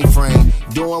mainframe,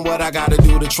 doing what I gotta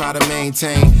do to try to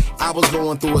maintain. I was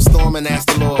going through a storm and asked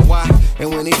the Lord why, and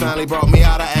when he finally brought me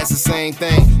out, I asked the same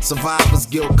thing. Survivor's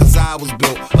guilt, cause I was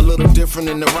built a little different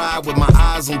in the ride with my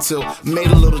eyes on tilt. Made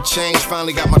a little change,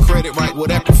 finally got my credit right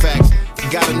with Equifax.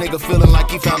 Got a nigga feeling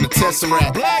like he found a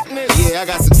Tesseract. Yeah, I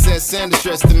got success and the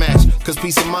stress to match, cause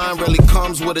peace of mind really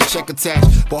comes with a check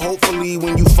attached. But hopefully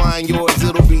when you find yours,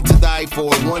 it'll be to die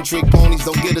for. One trick ponies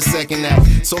don't get a second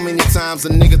act. So many times a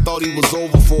nigga thought he was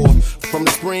over for. From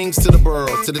the Springs to the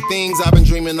borough, to the things I've been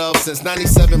dreaming of since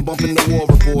 97, bumping the war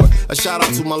report. A shout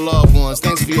out to my loved ones,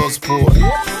 thanks for your support.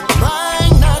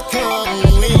 Might not come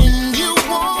when you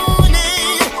want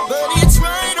it, but it's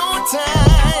right on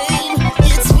time.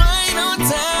 It's right on time.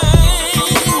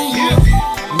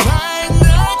 Might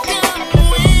not come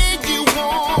when you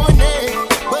want it,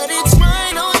 but it's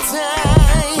right on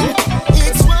time.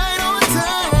 It's right on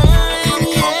time,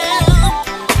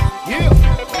 yeah.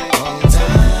 On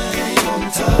time, on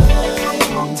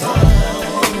time, on time.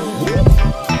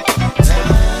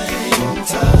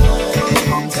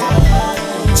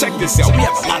 Check this out, we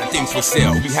have a lot of things for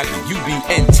sale. We have the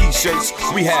UBN t-shirts,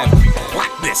 we have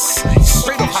Blackness,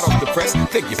 straight up hot off the press.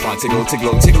 Thank you, Fontiglo,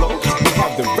 Tiglo, Tiglo. We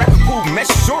have the Rapper Pool mesh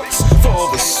shorts for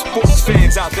all the sports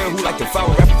fans out there who like to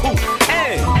follow Rapper Pool.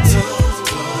 And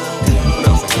what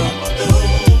else I got?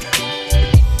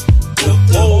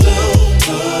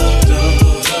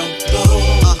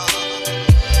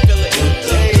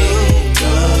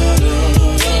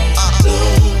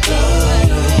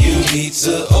 You need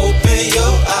to open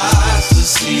your eyes to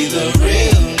see the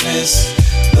realness,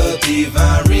 the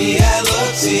divine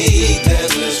reality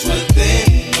that lives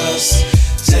within us.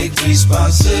 Take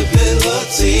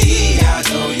responsibility, I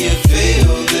know you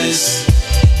feel this.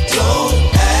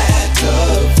 Don't act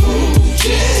a fool,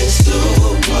 just do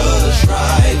what's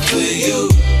right for you.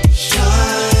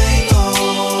 Shine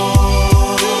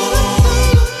on,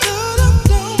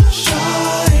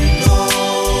 shine on,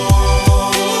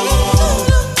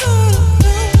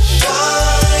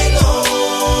 shine on.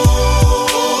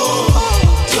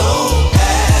 Don't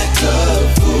act a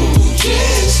fool,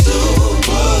 just do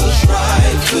what's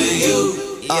right for you.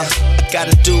 I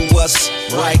gotta do what's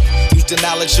right. Use the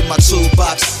knowledge in my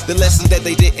toolbox. The lesson that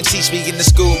they didn't teach me in the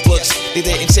school books. They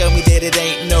didn't tell me that it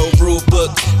ain't no rule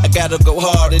book. I gotta go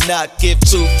hard and not give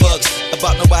two fucks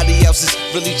about nobody else. It's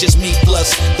really just me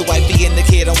plus the wifey and the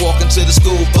kid. I'm walking to the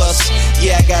school bus.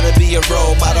 Yeah, I gotta be a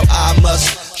role model. I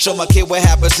must show my kid what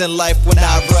happens in life when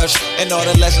I rush, and all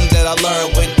the lessons that I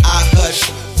learned when I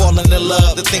hush. Falling in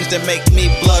love, the things that make me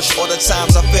blush. All the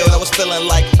times I felt I was feeling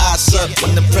like I suck.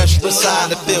 When the pressure beside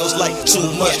it feels like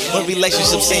too much. When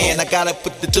relationships end, I gotta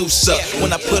put the deuce up. When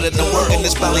I put in the work and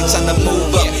it's finally time to move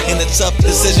up. In the tough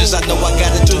decisions, I know I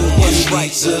gotta do what's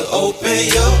right. You need to open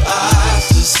your eyes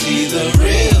to see the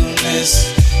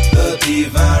realness, the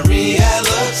divine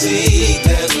reality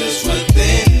that lives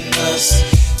within us.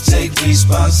 Take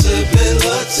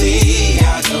responsibility,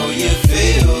 I know you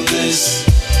feel this.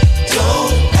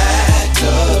 Don't act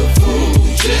a fool,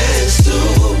 just do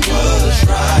what's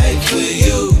right for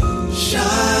you.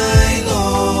 Shine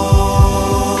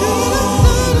on,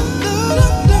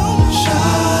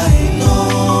 shine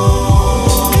on.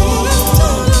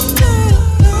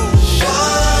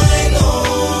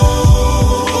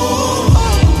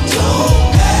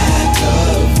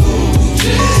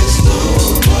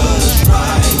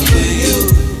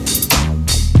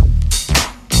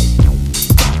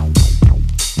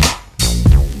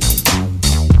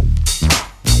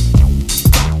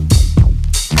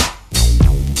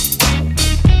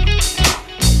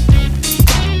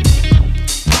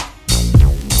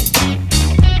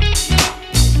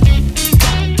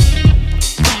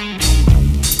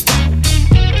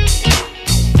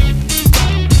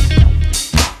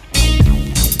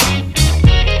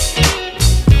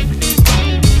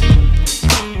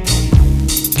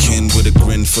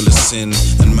 sin.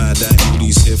 And my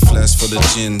diabetes hit flash for the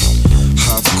gin.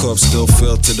 Half cup still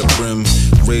filled to the brim.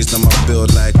 Raised on my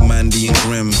build like Mandy and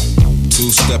Grimm.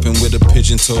 Two-stepping with a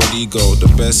pigeon-toed ego.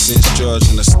 The best since George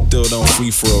and I still don't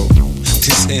free throw.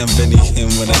 They say I'm Benny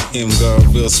Him when I him. Got a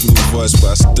real smooth voice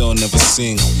but I still never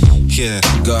sing. Yeah,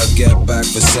 God get back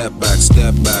for setback.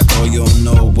 Step back, oh you don't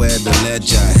know where the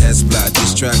ledge at. Head's black,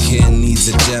 this track here needs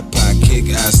a jetpack.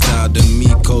 Kick-ass style, the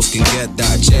Migos can get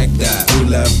that. Check that, Blue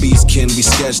Lab Beats can be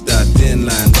sketched that. Thin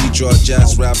line, we draw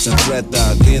jazz raps and thread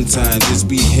that. In time, this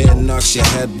beat here knocks your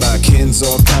head back. Kins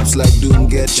all caps like Doom,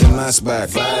 get your mask back.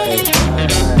 Vibe.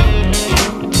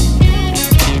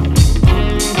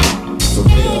 For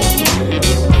real.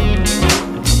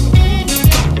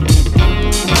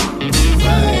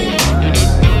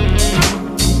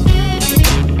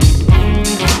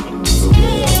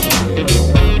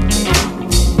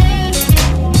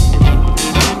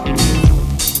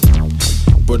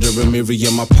 Brother and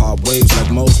Miriam, my pop waves like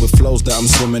moles with flows that I'm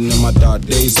swimming in my dark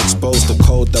days. Exposed to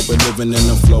cold that we're living in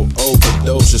and flow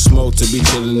overdose. Just smoke to be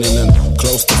chilling in and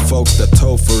close to folks that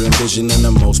told for envisioning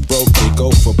the most broke. They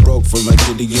go for broke for my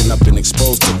Gideon. I've been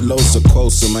exposed to loads of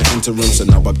quotes in my interims, and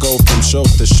now I go from show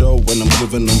to show when I'm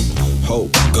giving them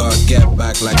hope. God get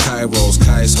back like Kairos,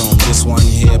 Kai's home. This one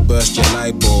here burst your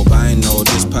light bulb. I know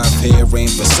this pop here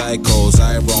ain't for psychos.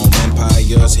 I roam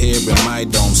empires here in my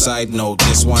dome. Side note,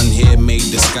 this one here made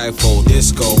the skyfall.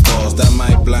 Disco balls that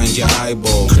might blind your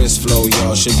eyeball. Chris Flow,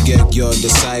 y'all should get your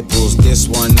disciples. This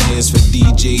one is for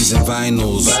DJs and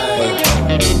vinyls.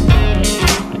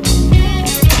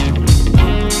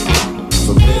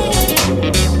 For real.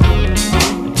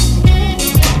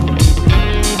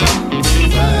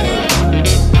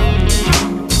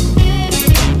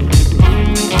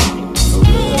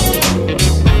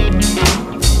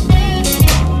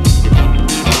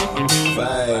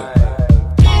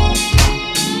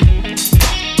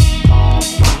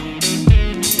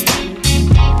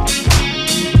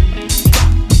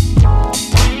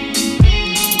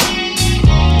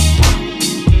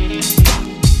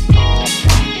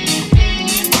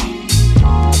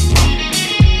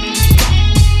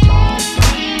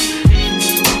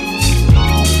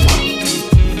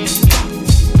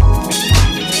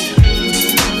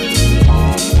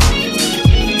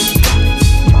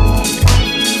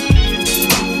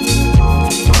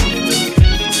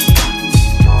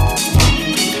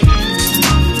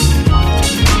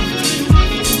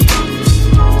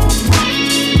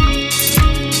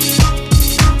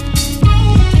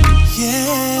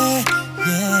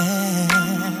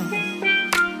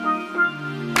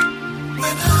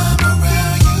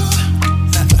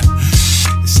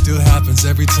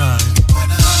 Every time.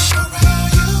 When I'm around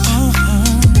you,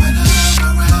 when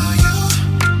I'm around you,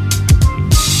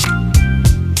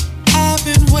 I've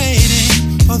been waiting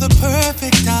for the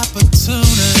perfect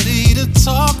opportunity to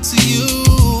talk to you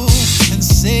and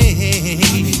say,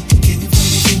 can you play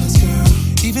the feelings, girl?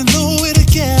 Even though we're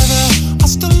together, I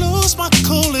still lose my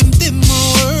cool and then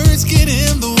my words get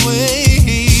in the way.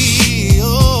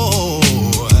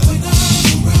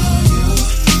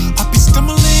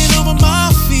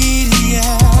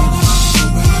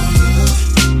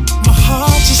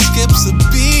 Skips a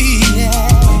beat, yeah.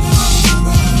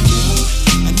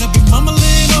 And I be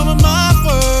mumbling over my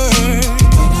words.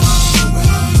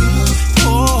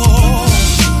 Oh,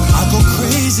 I go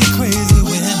crazy, crazy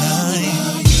when I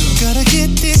gotta get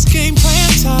this game plan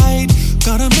tight.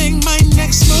 Gotta make my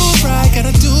next move right.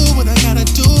 Gotta do what I gotta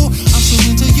do. I'm so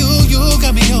into you, you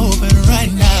got me open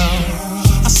right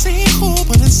now. I say cool,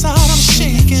 but inside I'm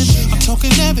shaking. I'm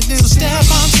talking every little step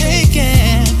I'm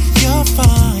taking. You're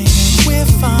fine. We're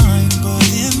fine, but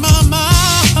in my mind,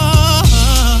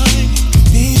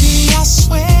 baby, I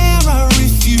swear I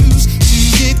refuse to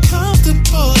get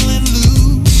comfortable and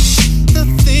lose the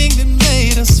thing that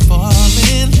made us fall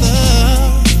in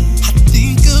love. I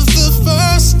think of the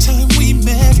first time we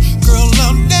met, girl,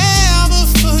 I'll never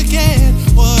forget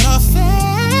what I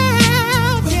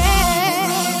felt,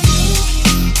 yeah.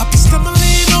 I've been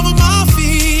stumbling over my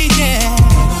feet, yeah.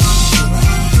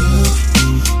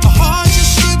 My heart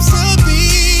just skips a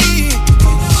beat.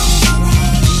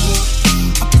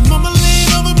 I've been mumbling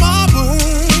over my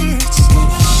words.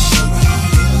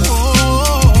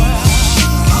 Oh,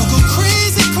 I'll go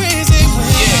crazy, crazy when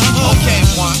I'm okay,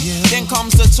 one. Then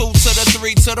comes the 2 to the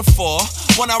 3 to the 4.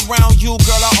 When I'm around you,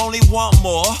 girl, I only want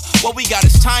more. What we got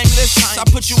is timeless. I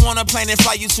put you on a plane and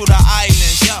fly you to the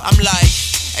islands. I'm like,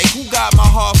 hey, who got my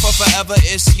heart for forever?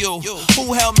 It's you.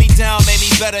 Who held me down, made me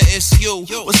better? It's you.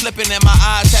 Was slipping in my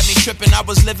eyes, had me tripping. I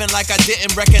was living like I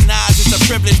didn't recognize. It's a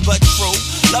privilege, but true.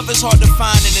 Love is hard to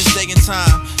find in this day and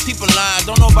time. People lying,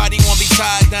 don't nobody want to be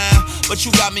tied down. But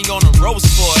you got me on a roast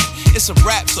for it. It's a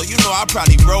rap, so you know I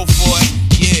probably wrote for it.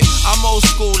 Yeah, I'm old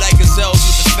school like gazelles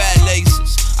with the fat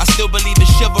laces. I still believe in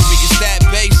chivalry, it's that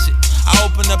basic. I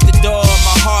open up the door of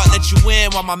my heart, let you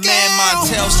in while my man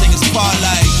Montel sing his part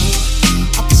like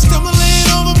I've been stumbling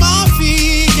over my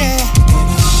feet, yeah.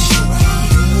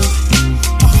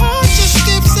 My heart just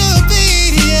skips a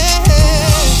beat, yeah.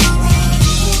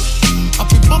 I've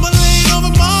been mumbling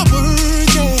over my words,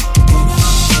 yeah.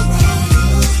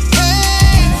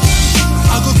 Hey,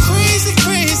 I go crazy,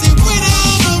 crazy when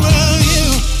I'm around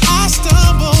you. I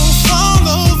stumble, fall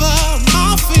over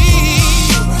my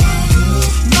feet.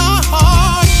 My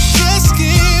heart just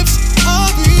skips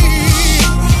a beat.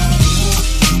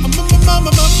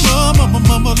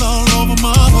 Mumble all over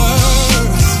my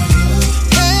words.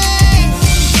 Hey,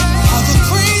 I go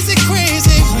crazy,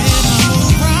 crazy when I'm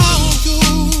around you.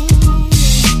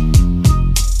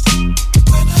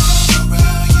 When I'm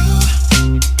around you.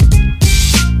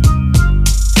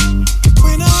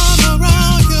 When I'm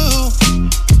around you.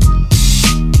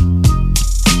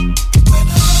 When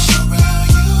I'm around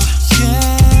you.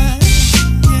 Yeah,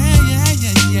 yeah, yeah,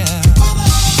 yeah, yeah. When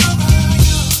I'm around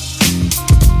you.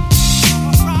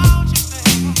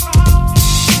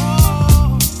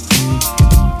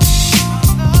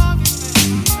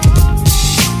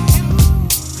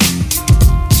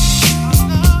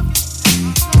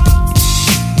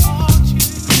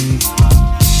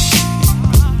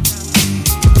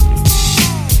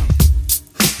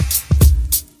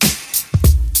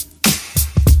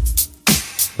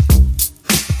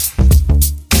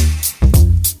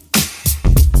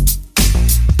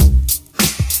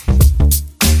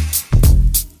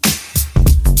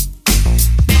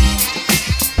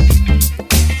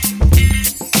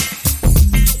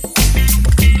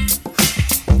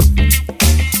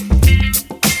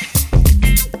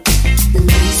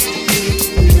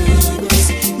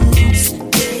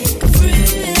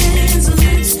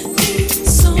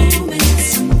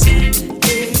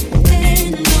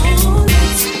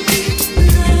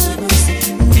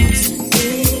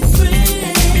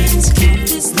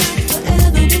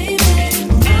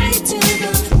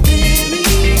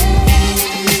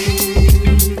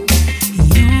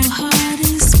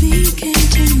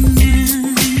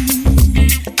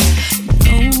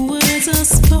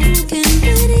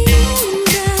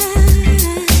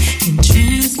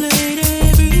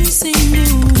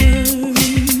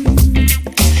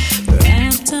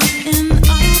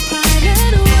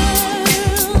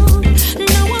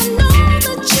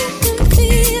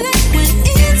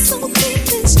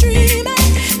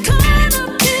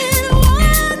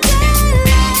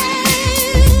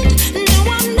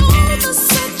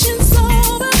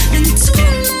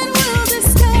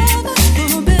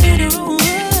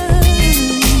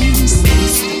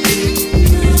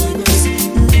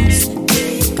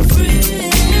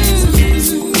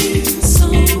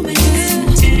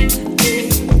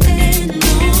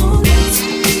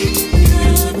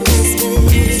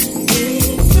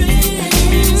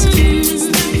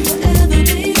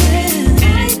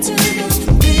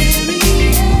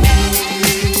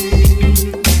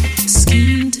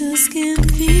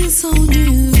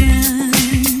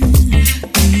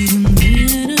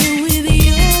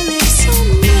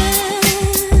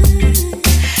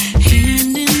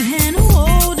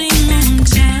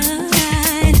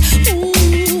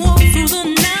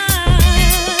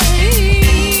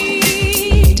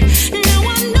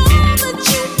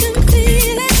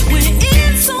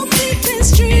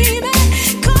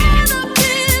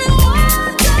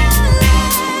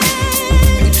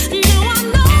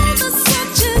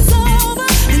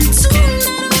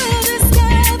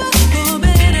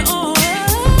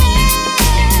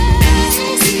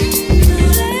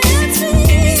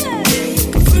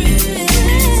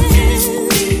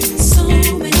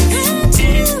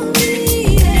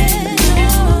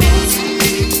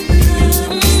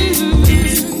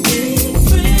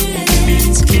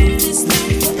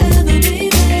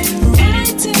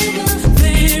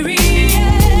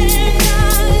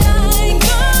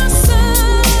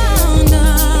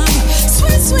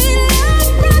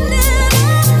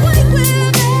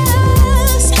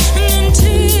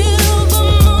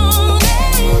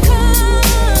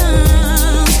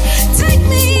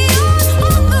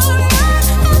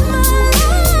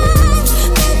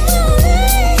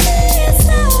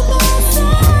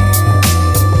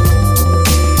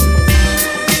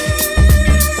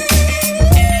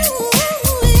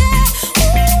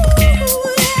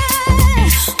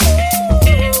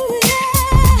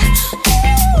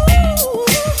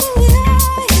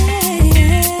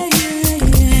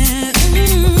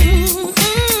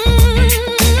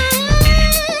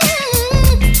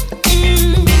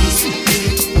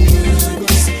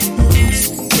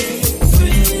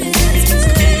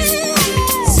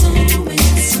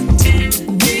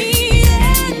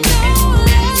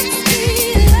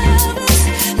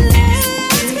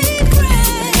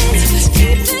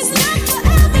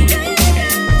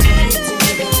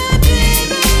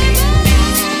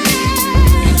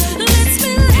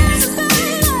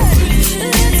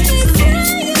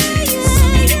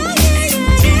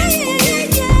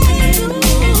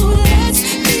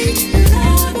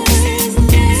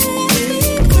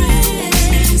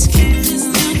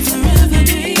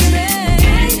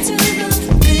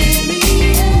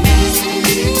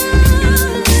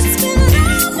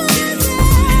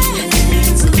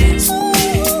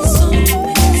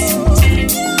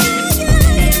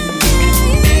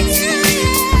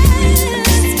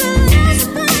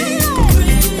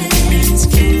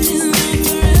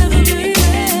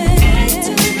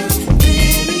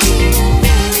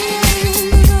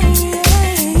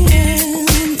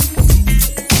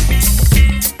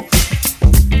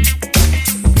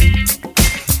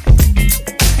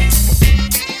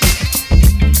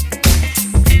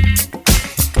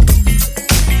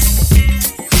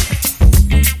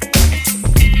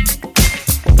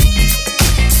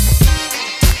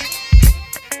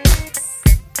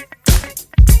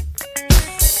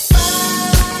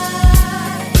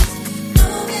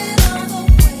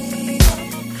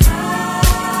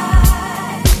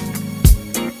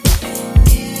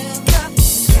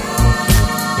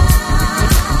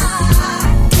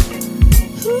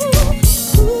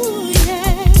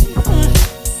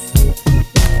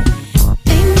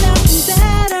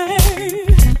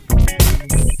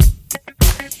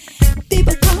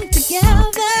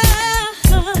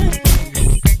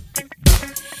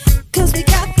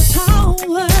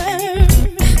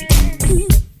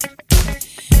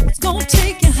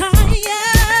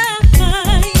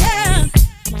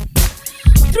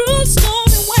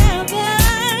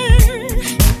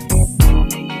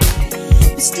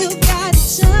 still got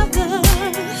each other.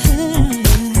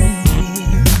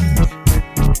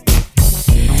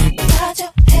 Nod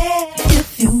your head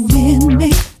if you with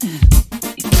me.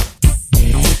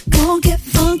 Gon' get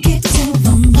funky till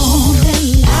the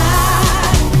morning light.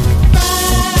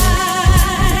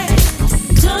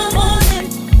 Come on and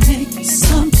make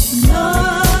some noise.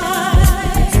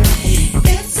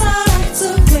 It's alright to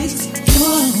waste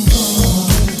your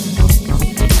voice.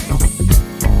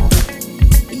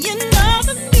 You know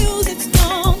the music's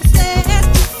gonna set you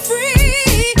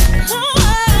free. Oh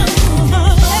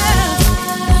yeah,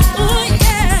 oh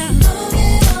yeah.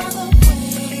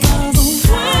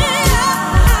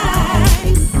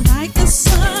 Like the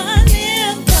sun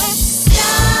in the sky.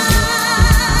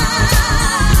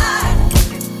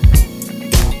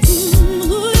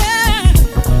 Ooh, yeah,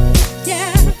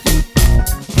 yeah.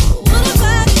 What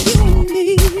about you and me?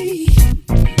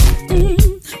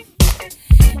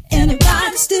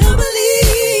 Anybody still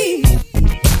believe?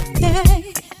 Yeah.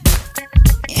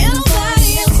 Ain't nobody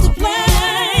else to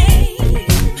blame.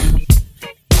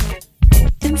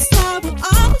 Inside we're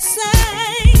all the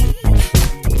same.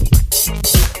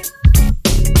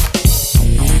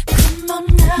 Come on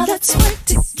now, let's work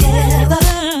together.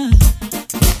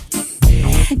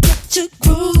 Get your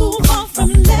groove on from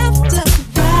left to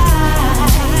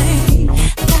right.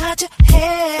 Nod your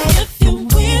head if you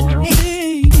with me.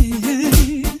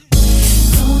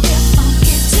 Don't get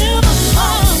funky till the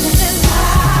morning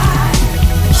light.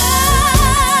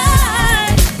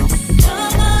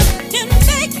 Come on and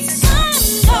make some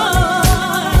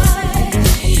noise.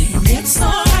 It's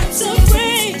alright to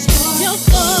raise your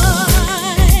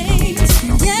voice.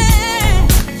 Yeah,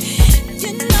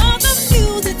 you know the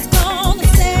music's gonna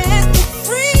set you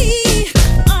free.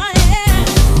 Oh yeah.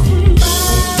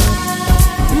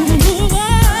 Move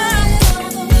on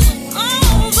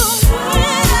all the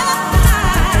way,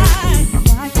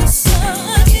 like the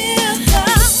sun in the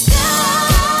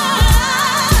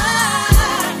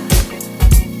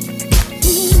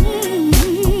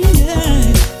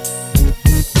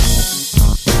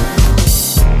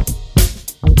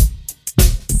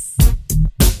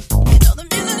You know the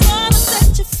music's gonna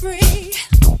set you free.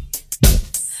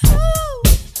 Ooh,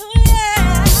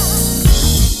 yeah.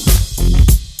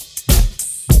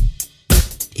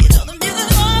 You know the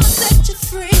music's gonna set you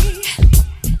free.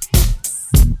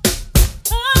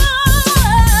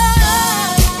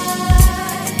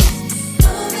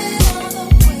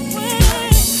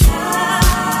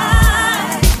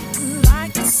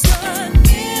 Like the sun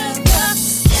in the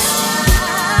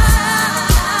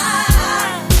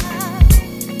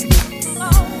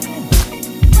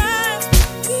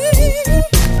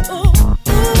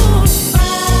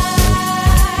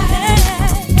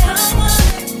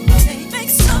make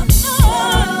some noise.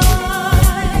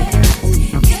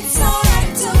 It's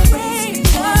alright to raise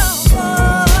your voice.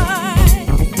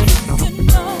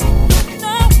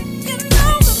 You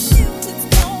know the music's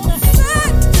gonna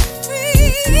set you free.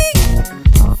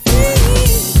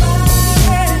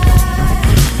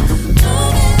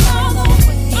 Moving all the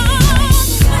way,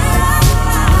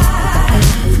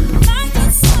 like the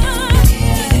sun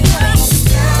in the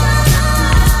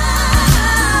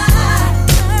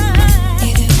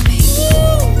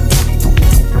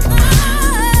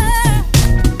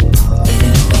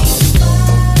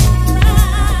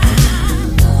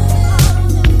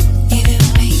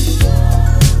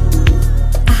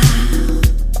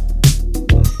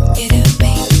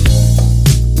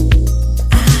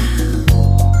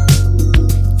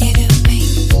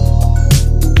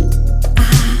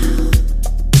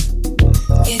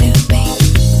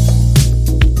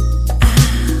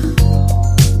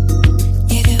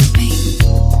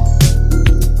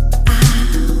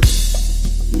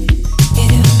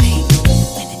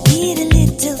Need a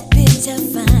little bit of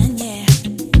fun, yeah.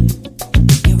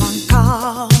 You're on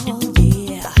call,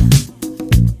 yeah.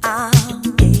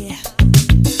 Yeah.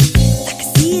 Like a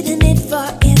seed in it for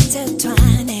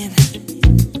intertwining.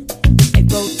 It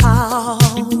grow tall,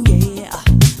 yeah.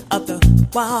 Up the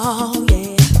wall,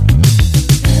 yeah.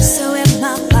 So in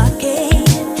my pocket,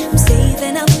 I'm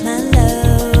saving up my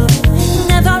love.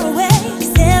 Never away,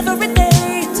 'cause every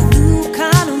day's a new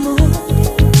kind of mood.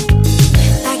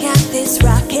 I got this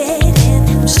rocket and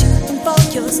I'm shooting for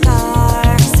your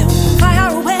star. So fire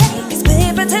away, 'cause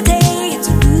baby today it's a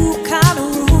new kind of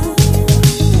rule.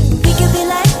 We could be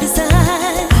like the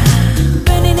sun,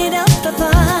 burning it up for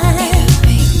fun.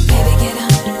 Baby get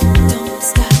up, don't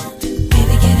stop.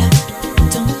 Baby get up,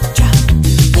 don't drop.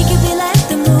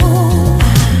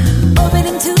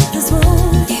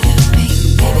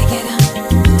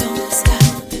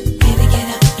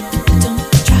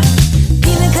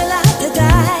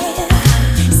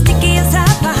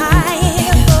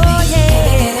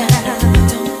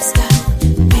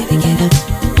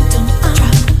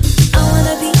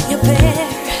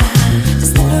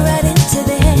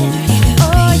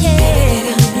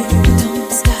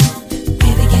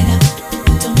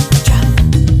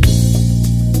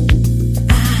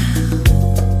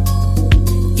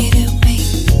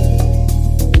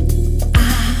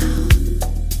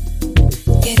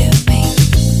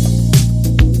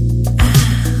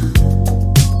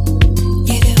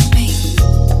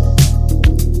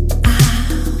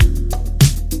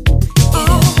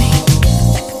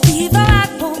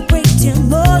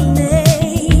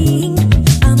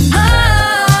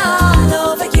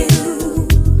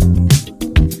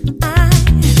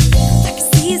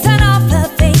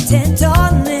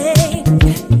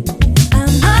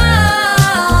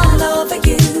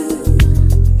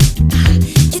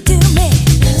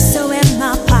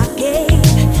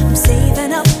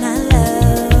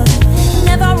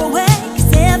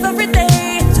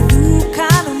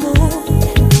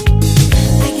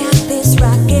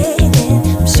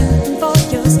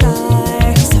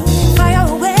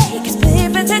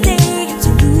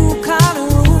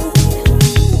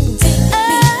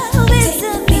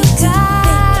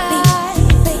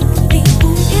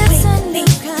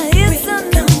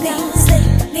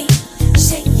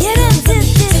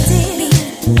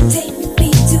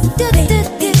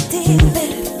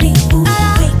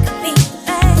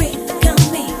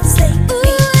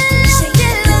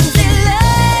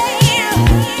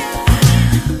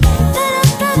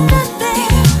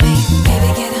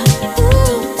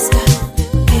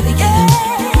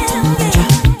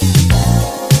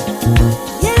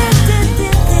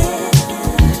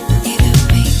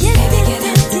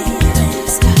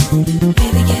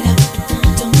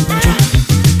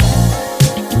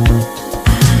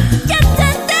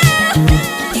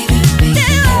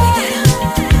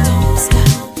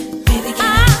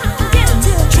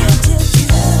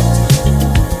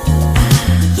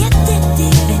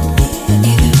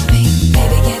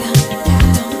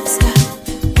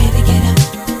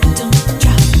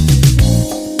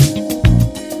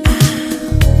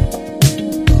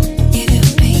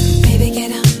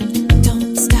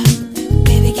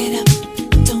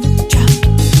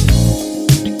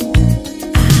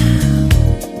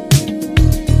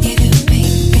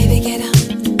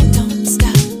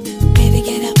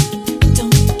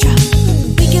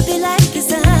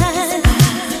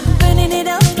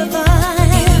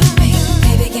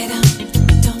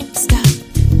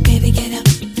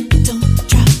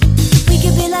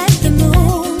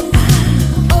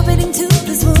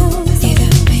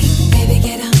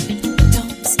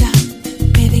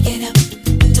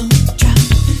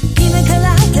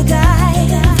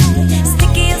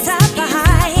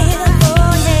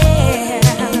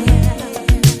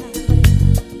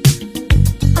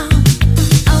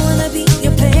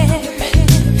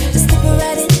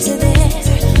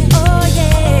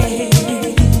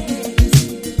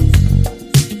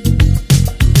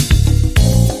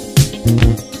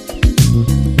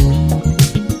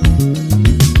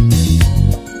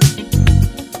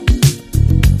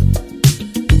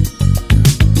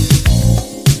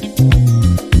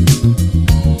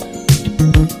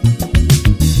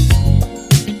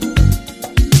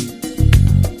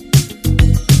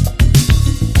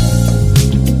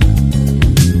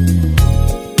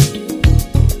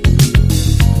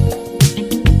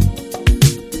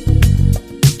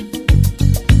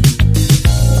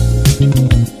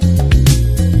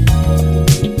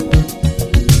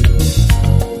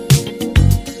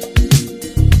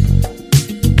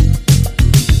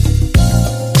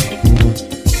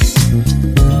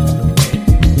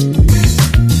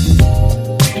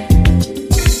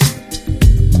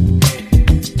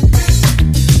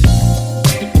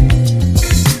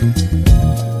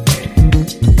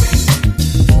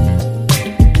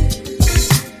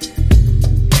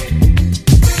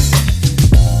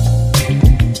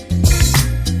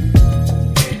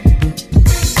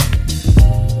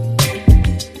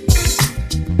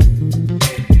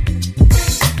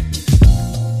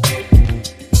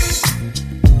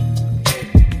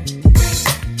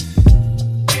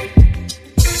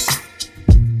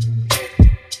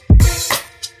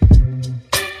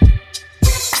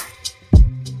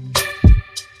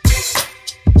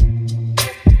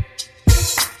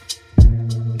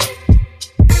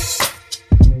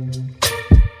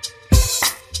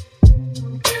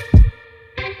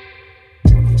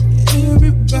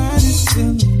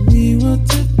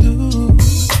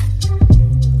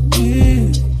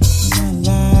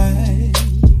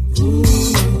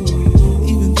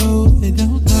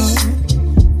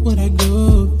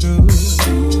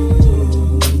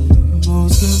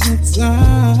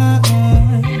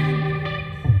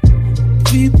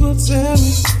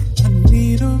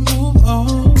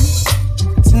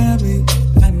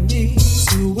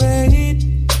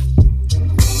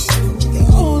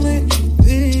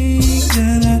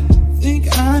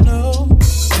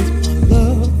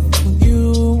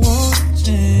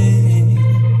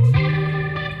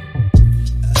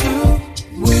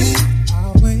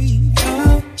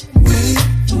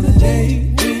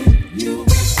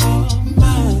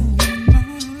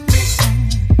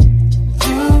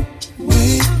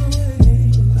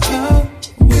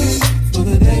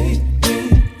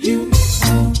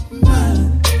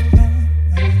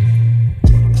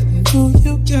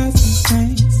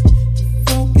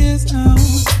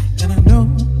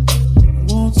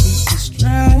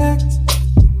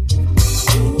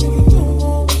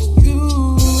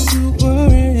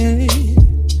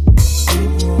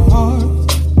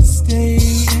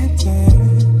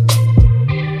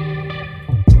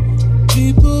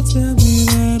 tell me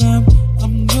that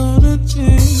I'm gonna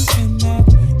change, and I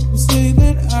will say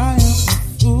that I am a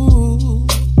fool.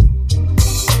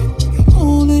 The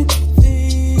only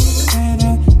thing that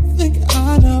I think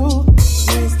I know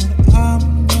is that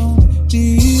I'm gonna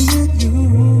be with you.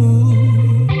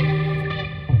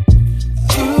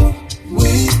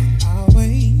 I'll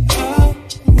wait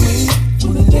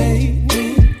for the day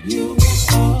when you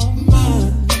are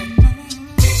mine.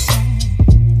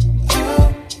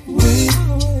 I'll wait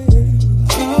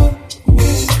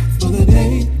for the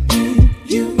day when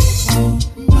you are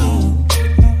mine.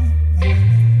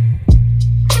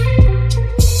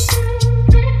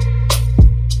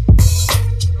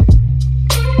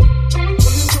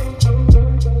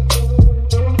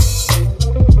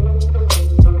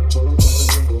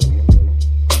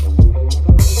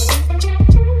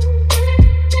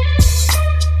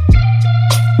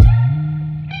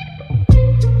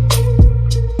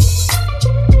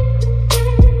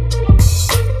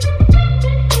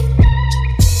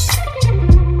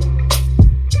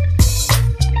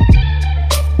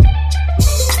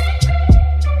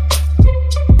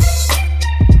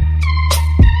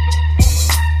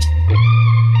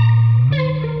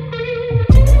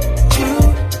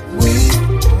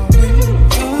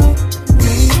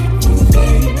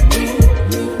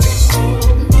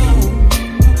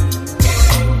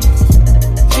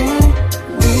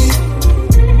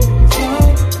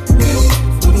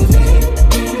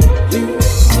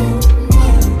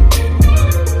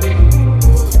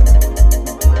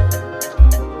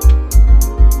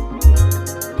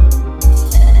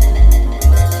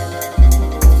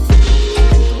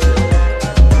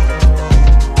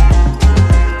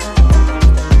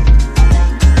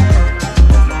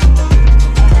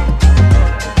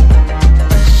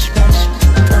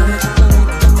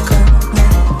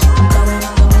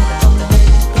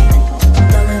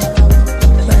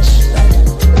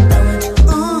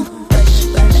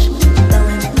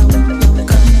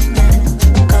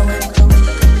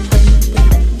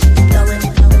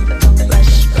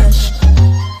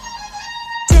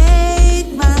 Take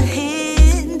my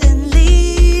hand and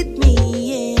lead me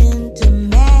into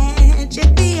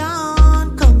magic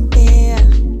beyond compare.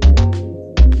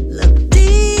 Look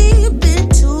deep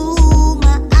into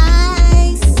my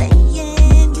eyes,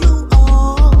 saying you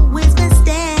always been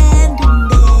standing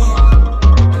there.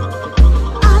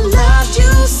 I loved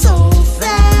you so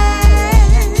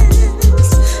fast,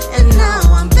 and now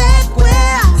I'm back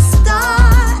where I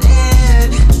started.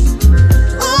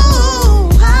 Ooh,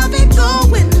 I've been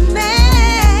going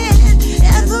mad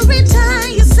every time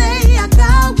you say I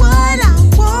got what I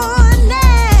wanted.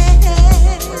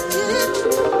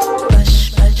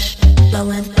 Rush, rush,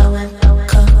 blowing, blowing,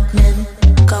 coming,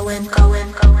 going, going,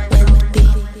 wind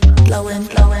beat, blowing,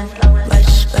 blowing,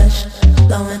 rush, rush,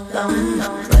 blowing, blowing,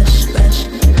 rush, rush,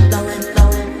 blowing,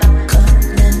 blowing,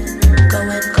 coming,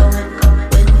 going, going,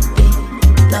 wind beat,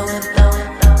 blowing, blowing,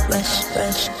 rush,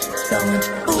 rush, blowing.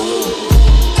 Ooh.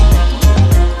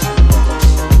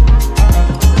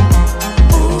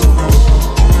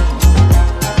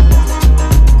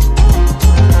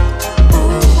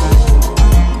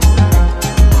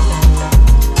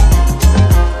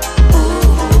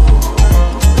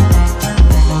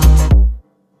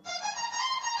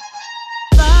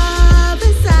 Far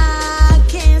as I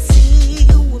can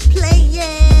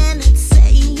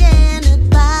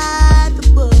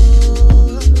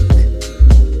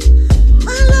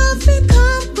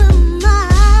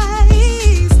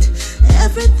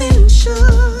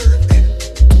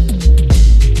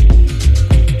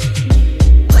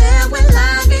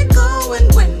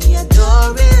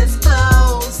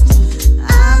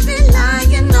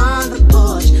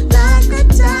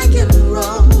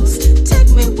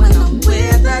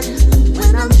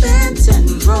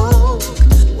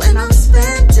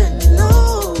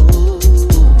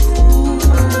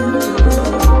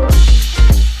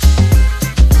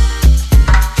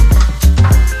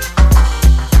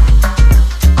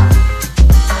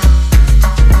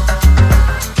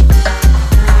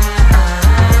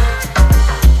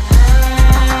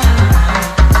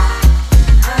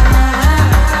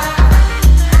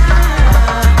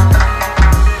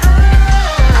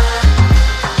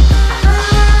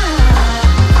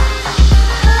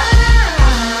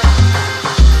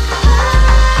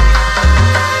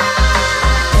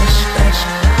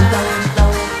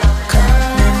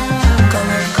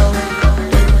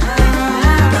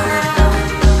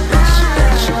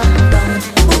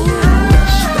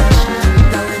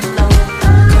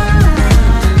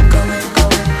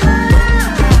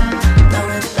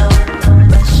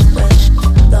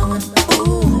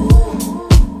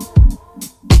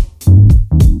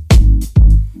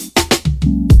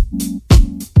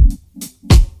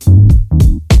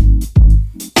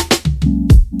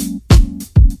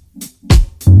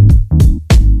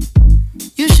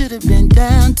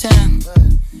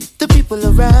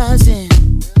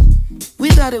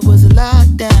thought it was a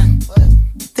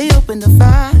lockdown. They opened the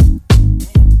fire.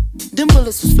 Them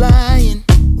bullets was flying.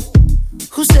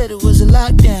 Who said it was a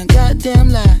lockdown? Goddamn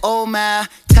lie. Oh my,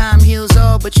 time heals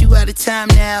all, but you out of time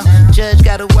now. Judge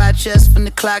gotta watch us from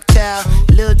the clock tower.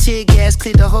 Little tear gas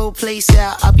cleared the whole place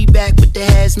out. I'll be back with the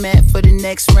hazmat for the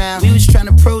next round. We was trying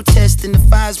to protest and the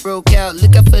fires broke out.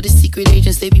 Look out for the secret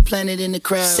agents, they be planted in the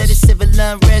crowd. Said it's civil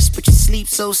unrest, but you sleep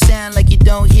so sound like you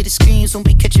don't hear the screams when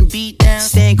we catching beat down.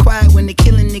 Staying quiet when they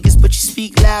killing niggas, but you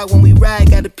speak loud when we ride.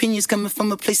 Got opinions coming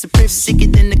from a place of privilege. Sicker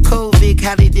than the COVID,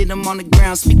 how they did them on the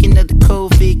ground. Speaking of the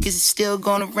COVID, is it still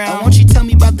going around? Won't you tell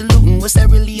me about the looting? What's that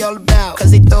really all about?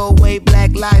 Cause they throw away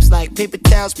black lives like paper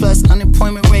towels plus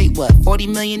unemployment rate. What, 40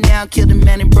 million now? Killed a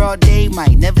man in broad day,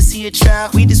 might never see a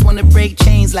trial. We just wanna break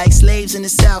chains like slaves in the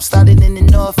south. Started in the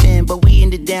north end, but we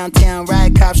in the downtown.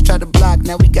 Riot cops try to block,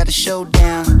 now we got a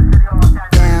showdown.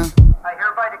 Down.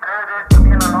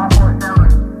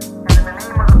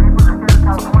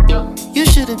 You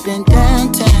should have been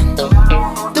downtown.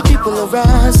 The people are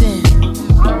rising.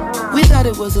 We thought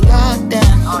it was a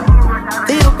lockdown.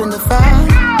 They opened the fire.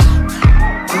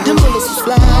 Them bullets was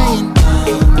flying.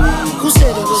 Who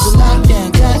said it was a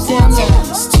lockdown? Goddamn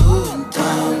lies.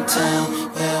 Downtown,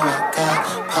 where I got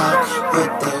popped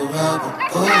with the rubber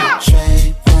bullet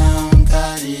tray round.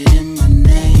 Got it in my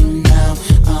name now.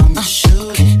 I'm a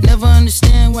shooter. Never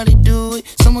understand why they do it.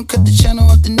 Someone cut the channel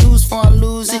off the news before I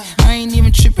lose it. I ain't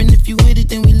even tripping. If you with it,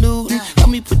 then we lootin'. Help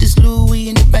me put this Louis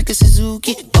in the back of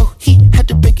Suzuki. Oh, he had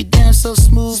to break it down so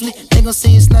smoothly. They gon'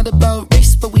 say it's not about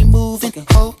race, but we moving.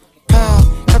 Oh, pow,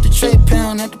 got the tray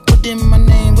pound. Had to put in my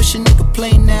name. Wish a nigga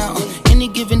play now. Any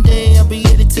given day, I'll be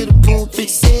headed to the pulpit.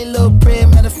 Say a little prayer.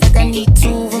 Matter of fact, I need two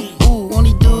of them. Ooh, won't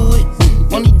he do it?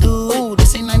 Won't he do it? Ooh,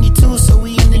 this ain't 92, so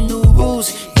we in the new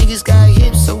rules. Niggas got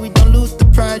hips, so we don't loot the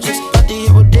projects. About to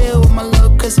hit Rodale with my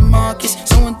little cousin Marcus.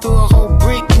 Someone threw a whole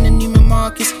brick in the Neiman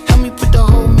Marcus. Help me put the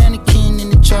whole mannequin in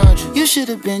the charger. You should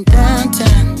have been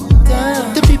downtown.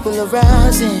 The people are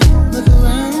rising. Look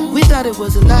around. We thought it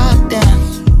was a lockdown.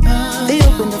 They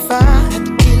opened the fire.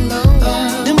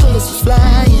 Them bullets was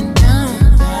flying.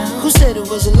 Who said it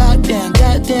was a lockdown?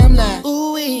 Goddamn lie.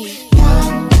 Ooh wee.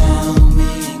 Lockdown, we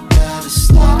ain't gotta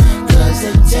stop. Cause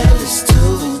they tell us to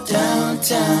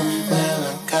downtown. Where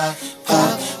I got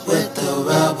popped with the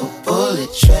rubber bullet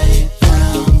tray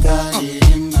round. Got it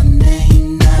in my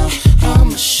name now.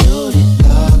 I'ma shoot it.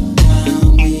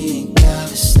 Lockdown, we ain't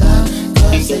gotta stop.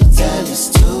 Cause they tell us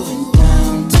to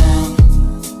downtown.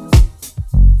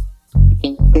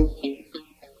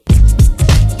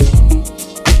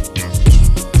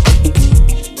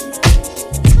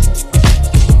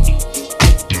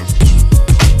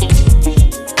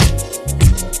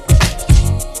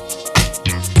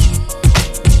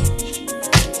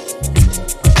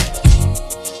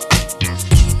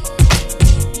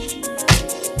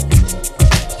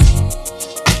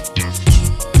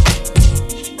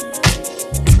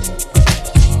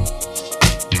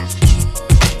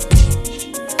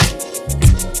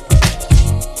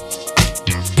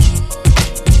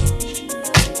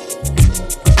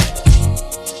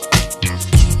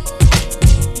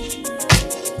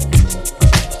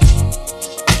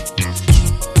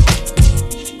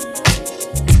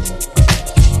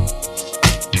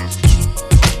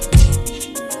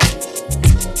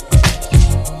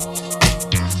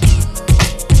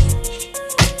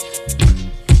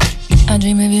 I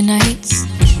dream of your nights,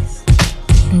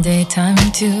 daytime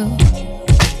too.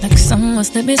 Like someone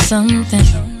slipped me something,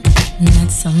 and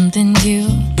that something you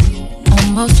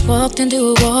almost walked into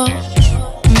a wall,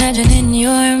 imagining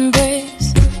your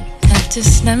embrace. Had to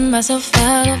snap myself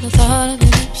out of the thought of your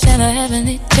lips and a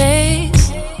heavenly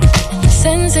taste. And the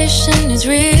sensation is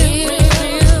real,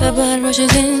 the blood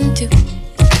rushes into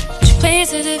each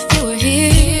place as if you were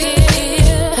here.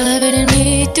 Elevating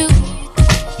me to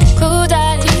cold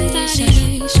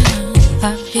dilation,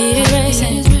 heartbeat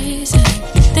racing.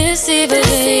 This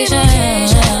evasion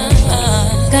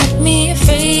got me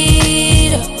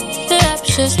afraid of the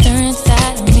rapture stirring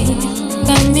inside of me.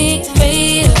 Got me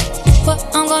afraid of what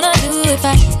I'm gonna do if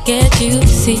I get you to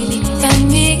see. Got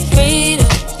me afraid of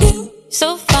you,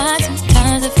 so fine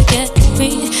sometimes I forget to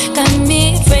breathe. Got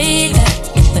me afraid that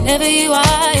wherever you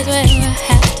are is where I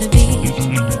have to be.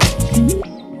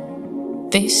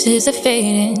 Faces are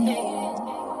fading,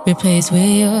 replaced with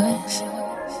yours.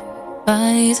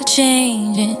 Bodies are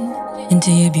changing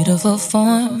into your beautiful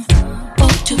form.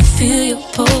 Want to feel your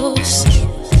pulse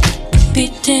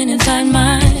beating inside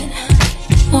mine.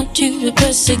 Want you to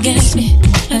press against me,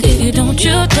 like if you don't,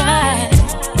 you'll die.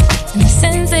 And the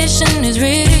sensation is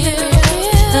real,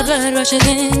 the blood rushes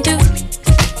into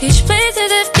each place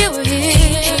as if you were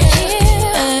here.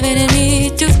 Elevating me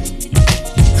to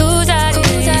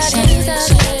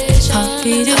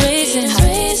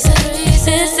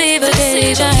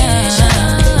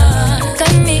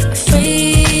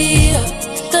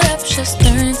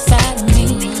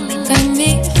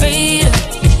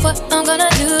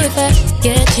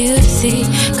you to see.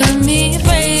 Got me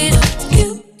afraid of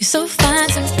you. You're so fine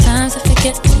sometimes I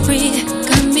forget to breathe.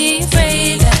 Got me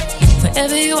afraid that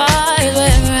wherever you are is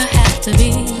wherever I have to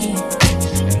be.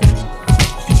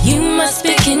 You must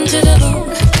be into the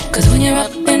mood, 'cause when you're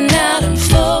up and out and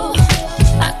full,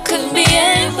 I could be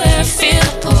anywhere I feel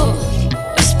a pull.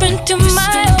 Whispering to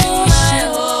my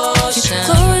ocean, you're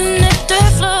going at the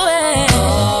flow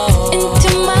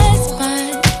into my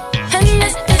spine. And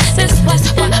this is what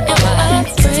I'm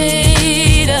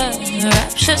afraid of. The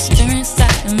rapture stirring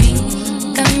inside of me.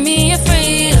 Got me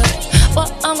afraid of what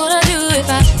I'm gonna do if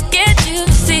I get you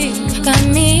to see. Got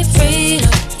me afraid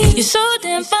of you're so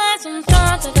damn fine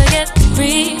sometimes I forget to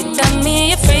breathe. Got me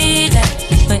afraid that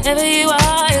wherever you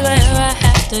are is wherever I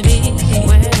have to be.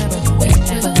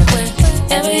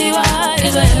 Wherever you are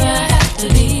is wherever I have to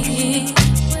be.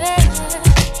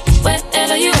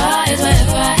 Wherever you are is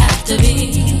wherever I have to be.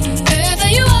 Wherever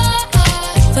you are,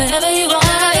 wherever you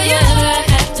are is wherever I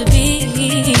have to be.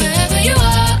 Wherever you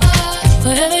are,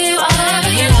 wherever you are,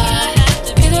 wherever you are,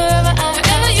 wherever I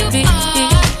have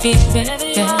to be. Wherever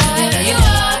you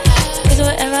are is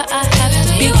wherever I have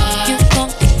to be. You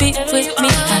won't be with me.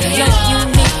 I know you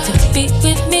need to be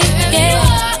with me. Yeah.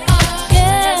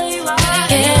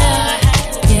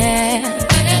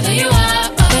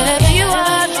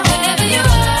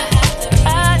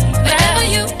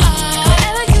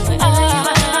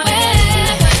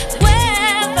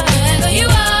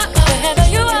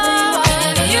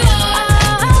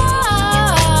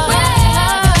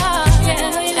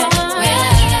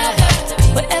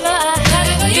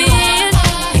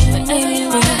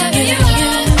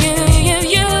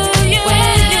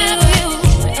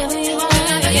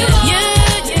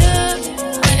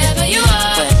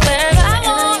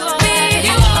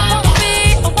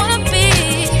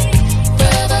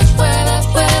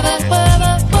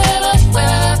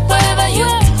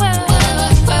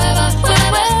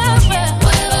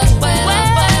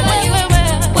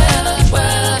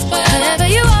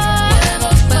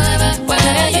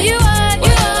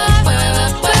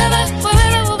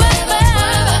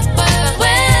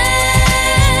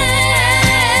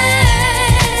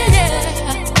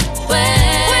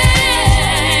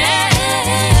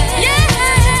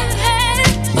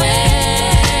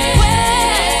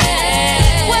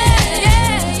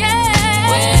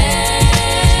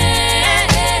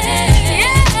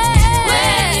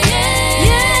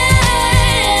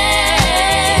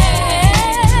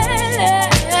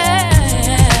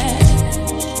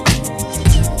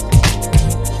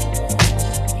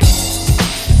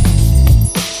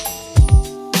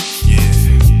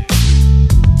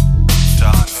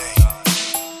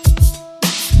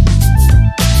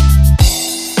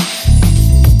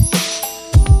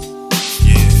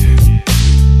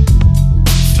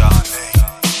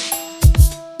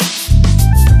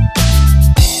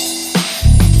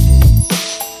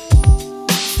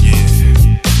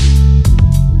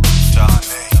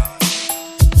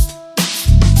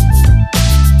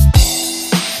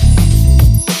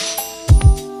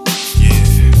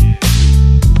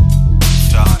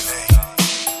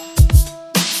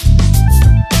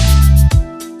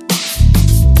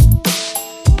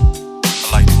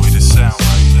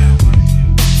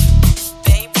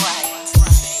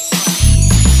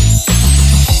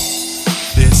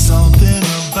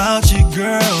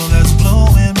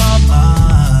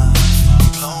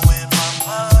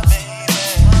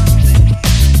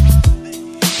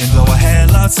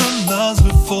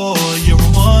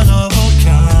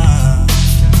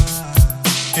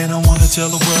 Tell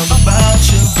the world about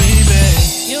you, baby.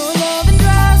 Your loving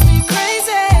drives me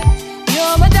crazy.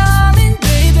 You're my darling,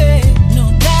 baby.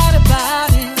 No doubt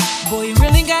about it. Boy, you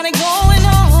really got it going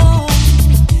on.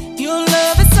 Your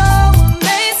love is so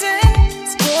amazing.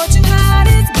 Scorching hot,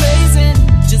 it's blazing.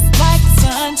 Just like the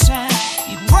sunshine.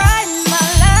 You brighten my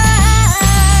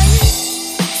life.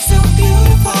 So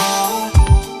beautiful.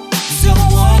 So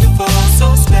wonderful. So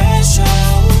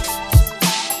special.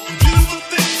 Beautiful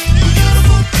thing.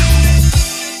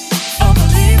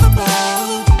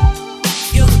 Unbelievable.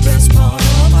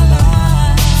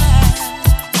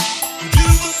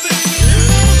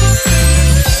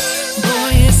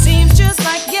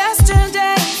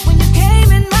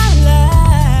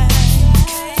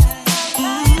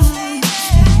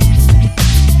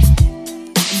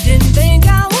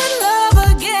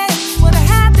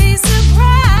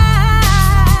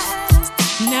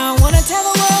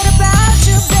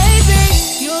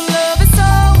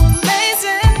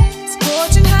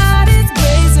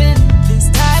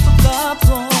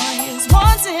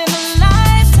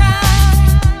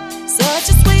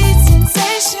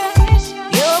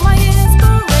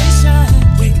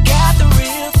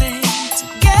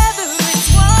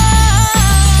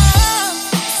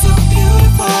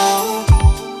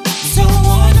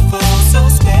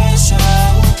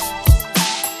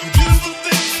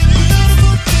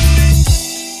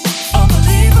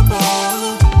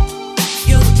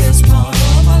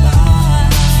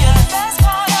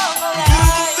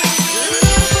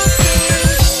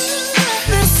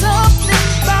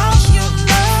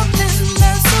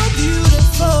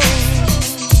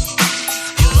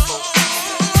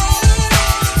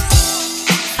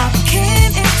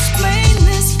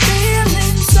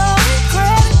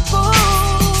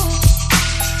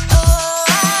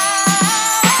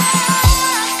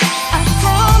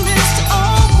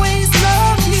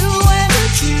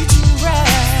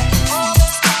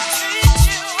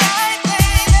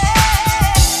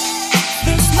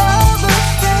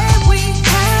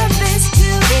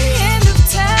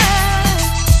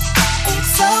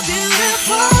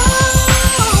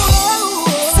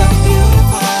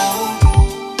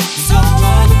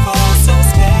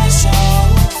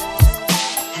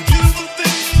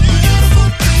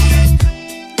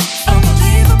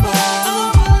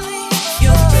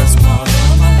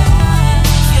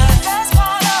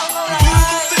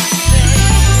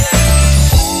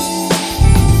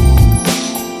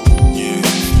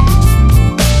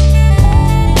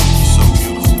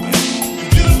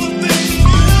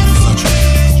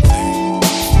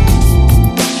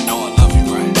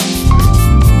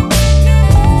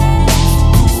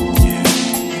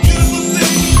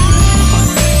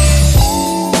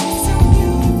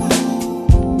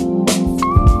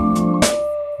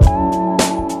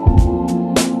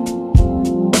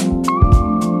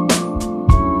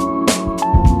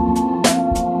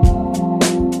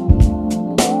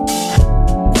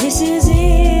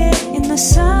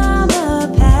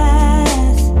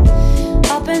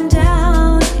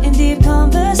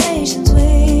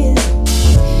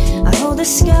 the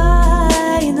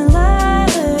sky in the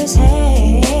lover's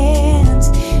hands,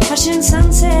 watching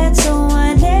sunset so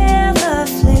I never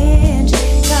flinch.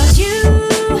 'Cause you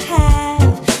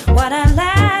have what I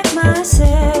lack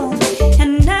myself,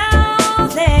 and now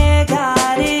they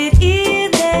got it in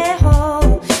their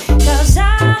home. 'Cause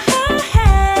I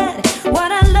had what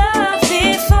I loved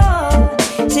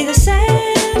before. See the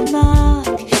sand mark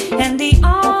and the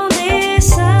only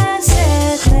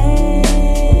sunset land.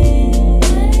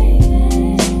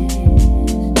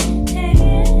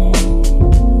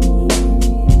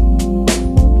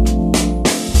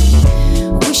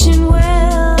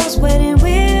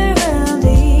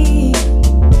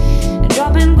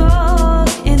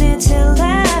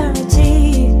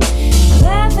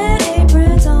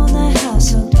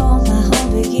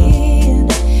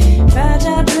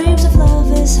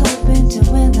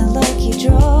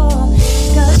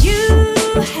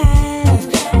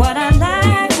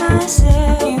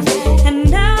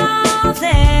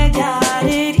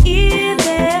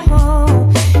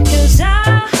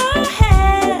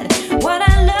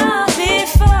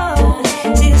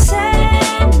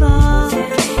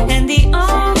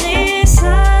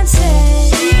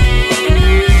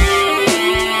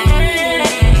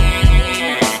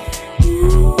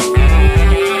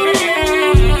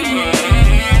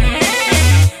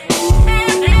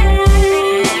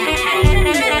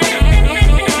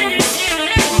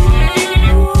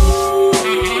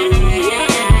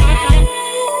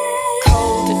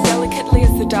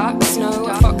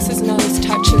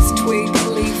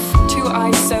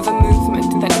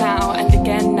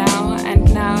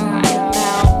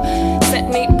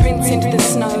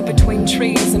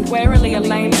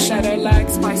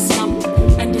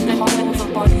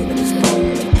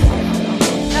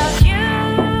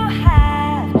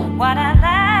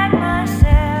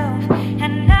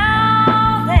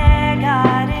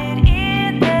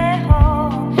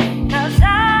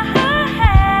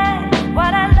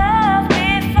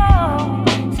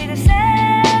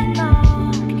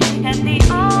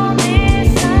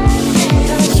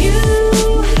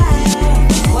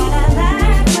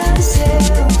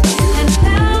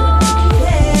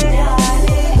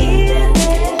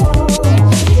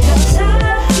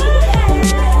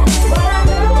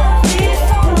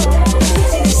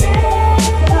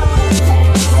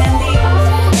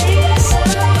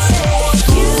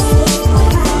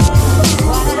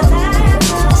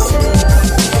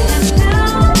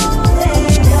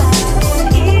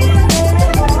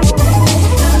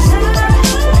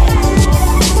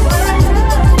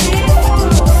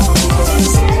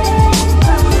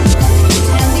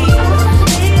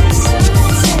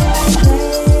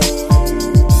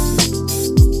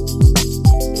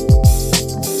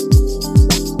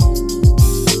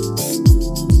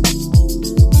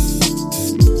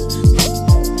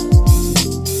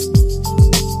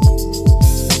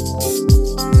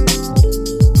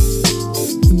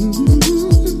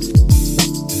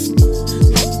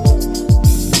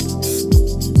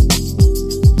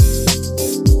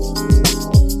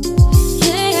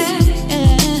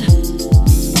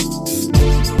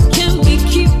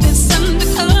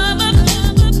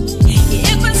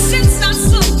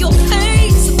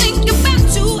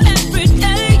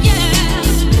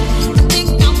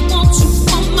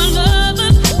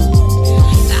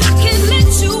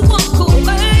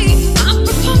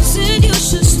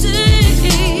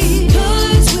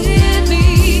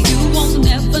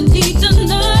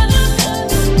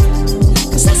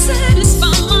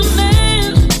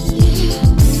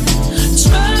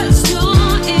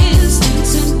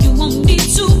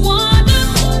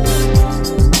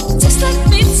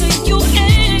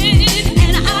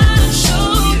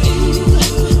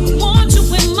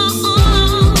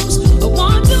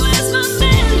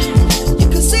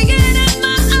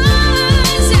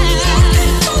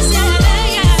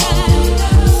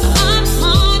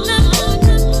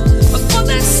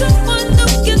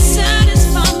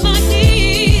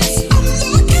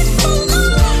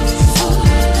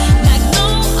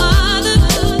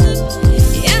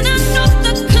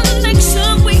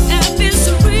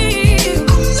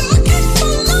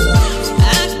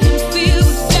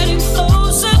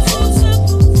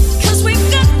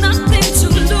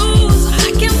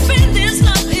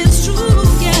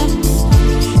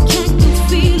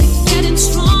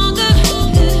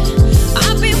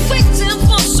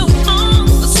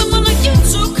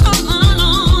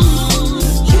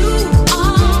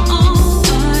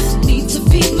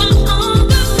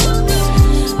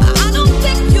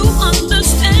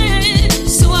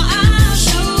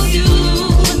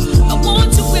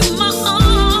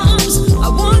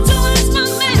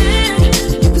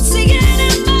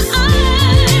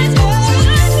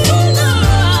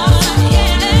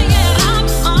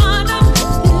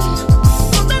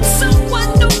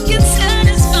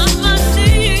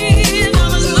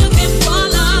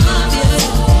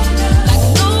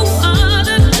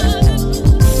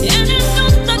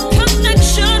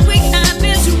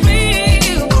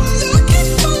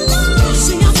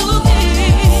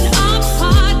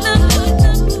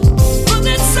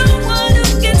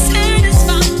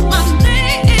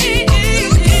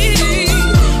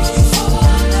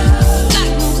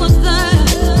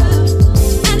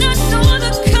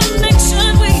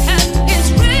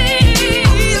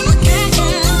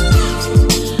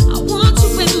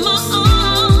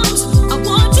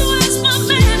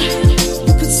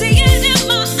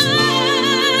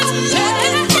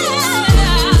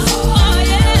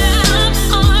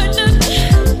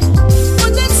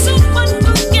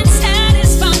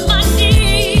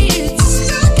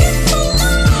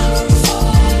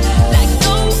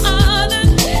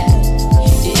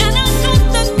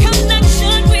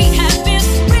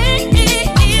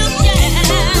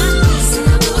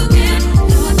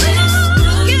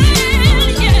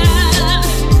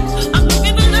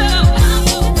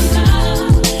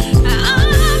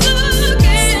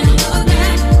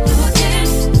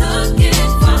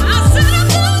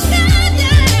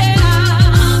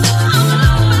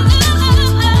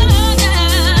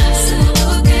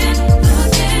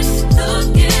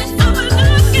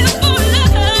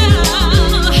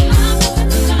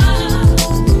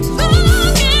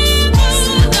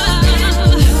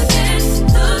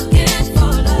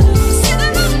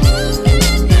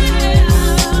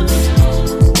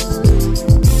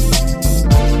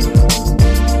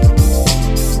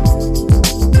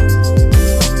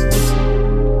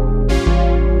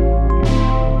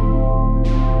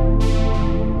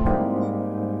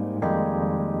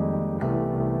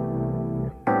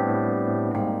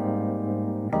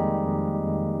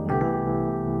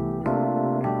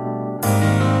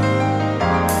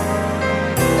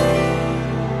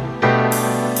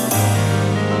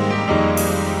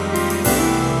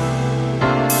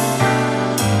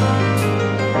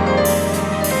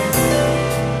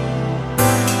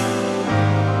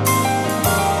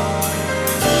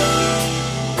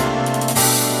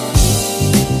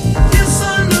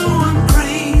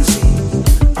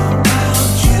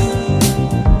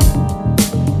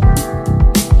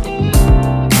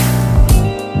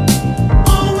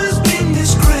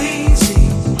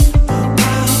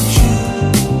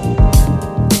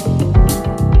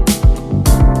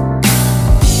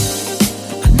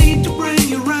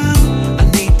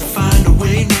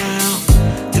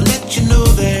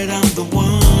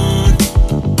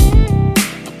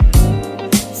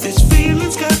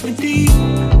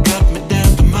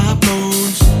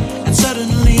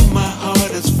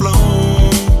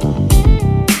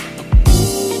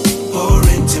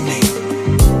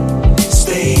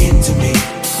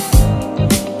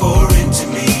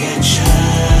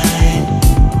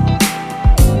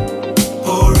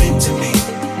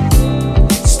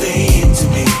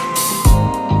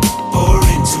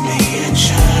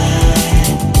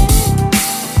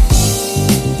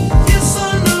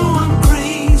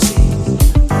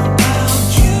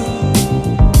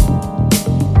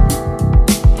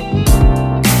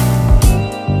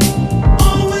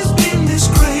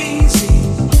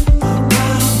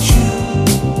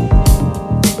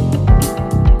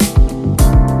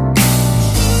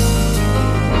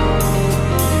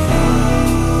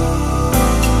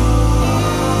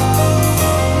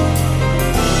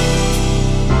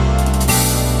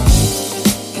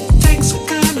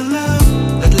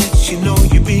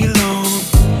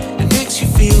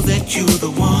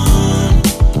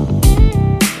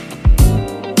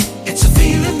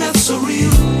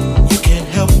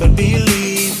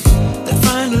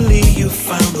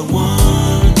 found the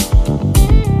one.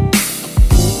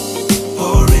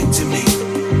 Pour into me,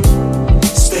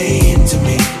 stay into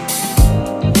me.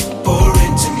 Pour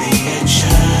into me and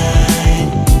shine.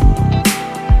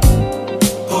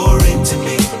 Pour into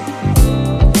me,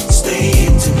 stay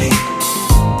into me.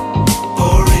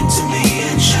 Pour into me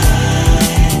and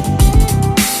shine.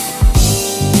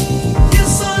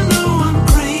 Yes, I know I'm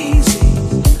crazy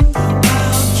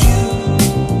about you.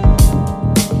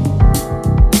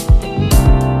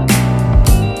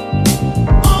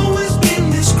 Always been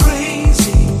this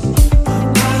crazy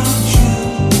about you.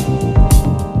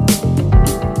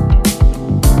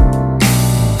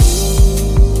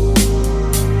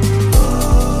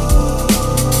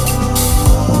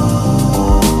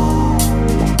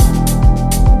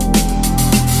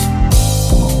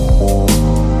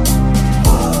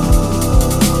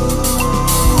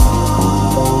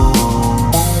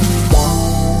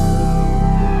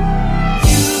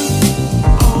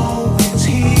 Always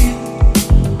here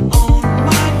on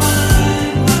my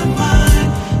mind, my mind,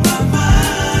 my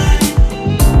mind.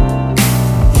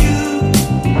 You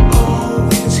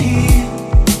always here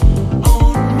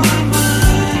on my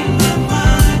mind, my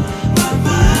mind, my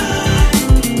mind.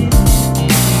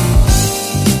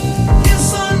 Yes,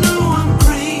 I know I'm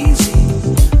crazy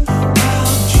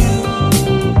about you.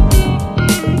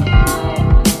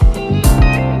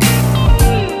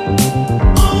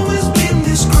 Always been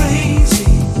this crazy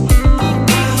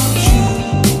about you.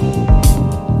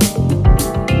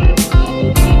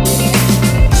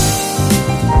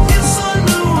 Yes, I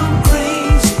know I'm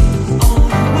crazy on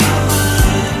my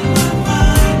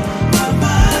mind, my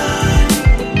mind.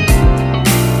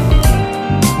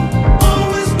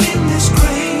 Always been this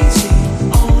crazy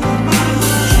on my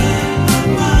mind.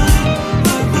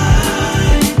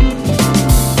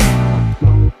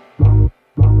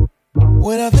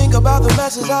 When I think about the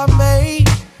messes I've made,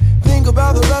 think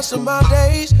about the rest of my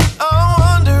days, I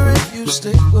wonder if you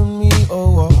stick with me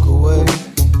or walk away.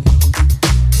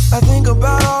 I think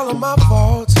about all of my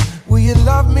faults. Will you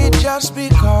love me just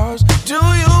because? Do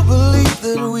you believe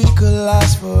that we could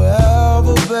last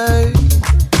forever, babe?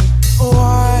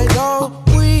 Why don't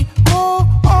we go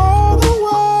all the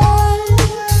way?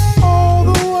 All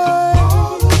the way,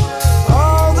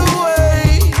 all the way.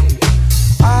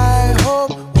 I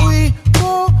hope we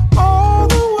go all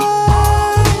the way.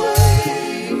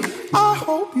 I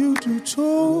hope you do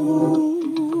too.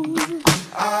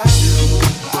 I do.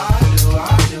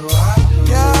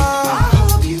 Yeah. I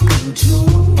hope you do too.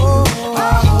 Oh, I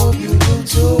hope you do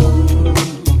too.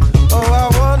 Oh, I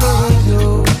wonder if you.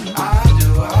 I do.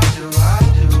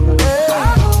 Yeah.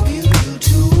 I hope you do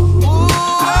too. Ooh,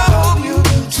 I hope you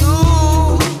do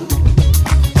too.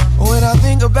 When I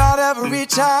think about every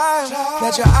time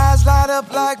that your eyes light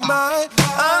up like mine,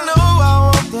 I know I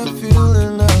want that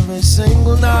feeling every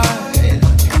single night.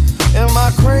 Am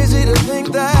I crazy to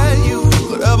think that you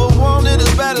could ever want it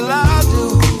as bad as I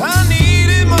do? I need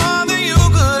it more than you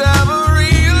could ever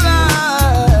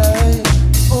realize.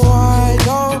 Why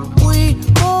don't we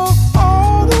go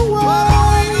all the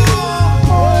way?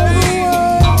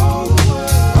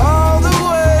 All the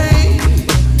way.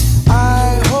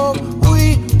 I hope we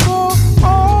go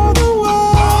all the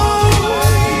way.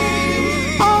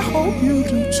 I hope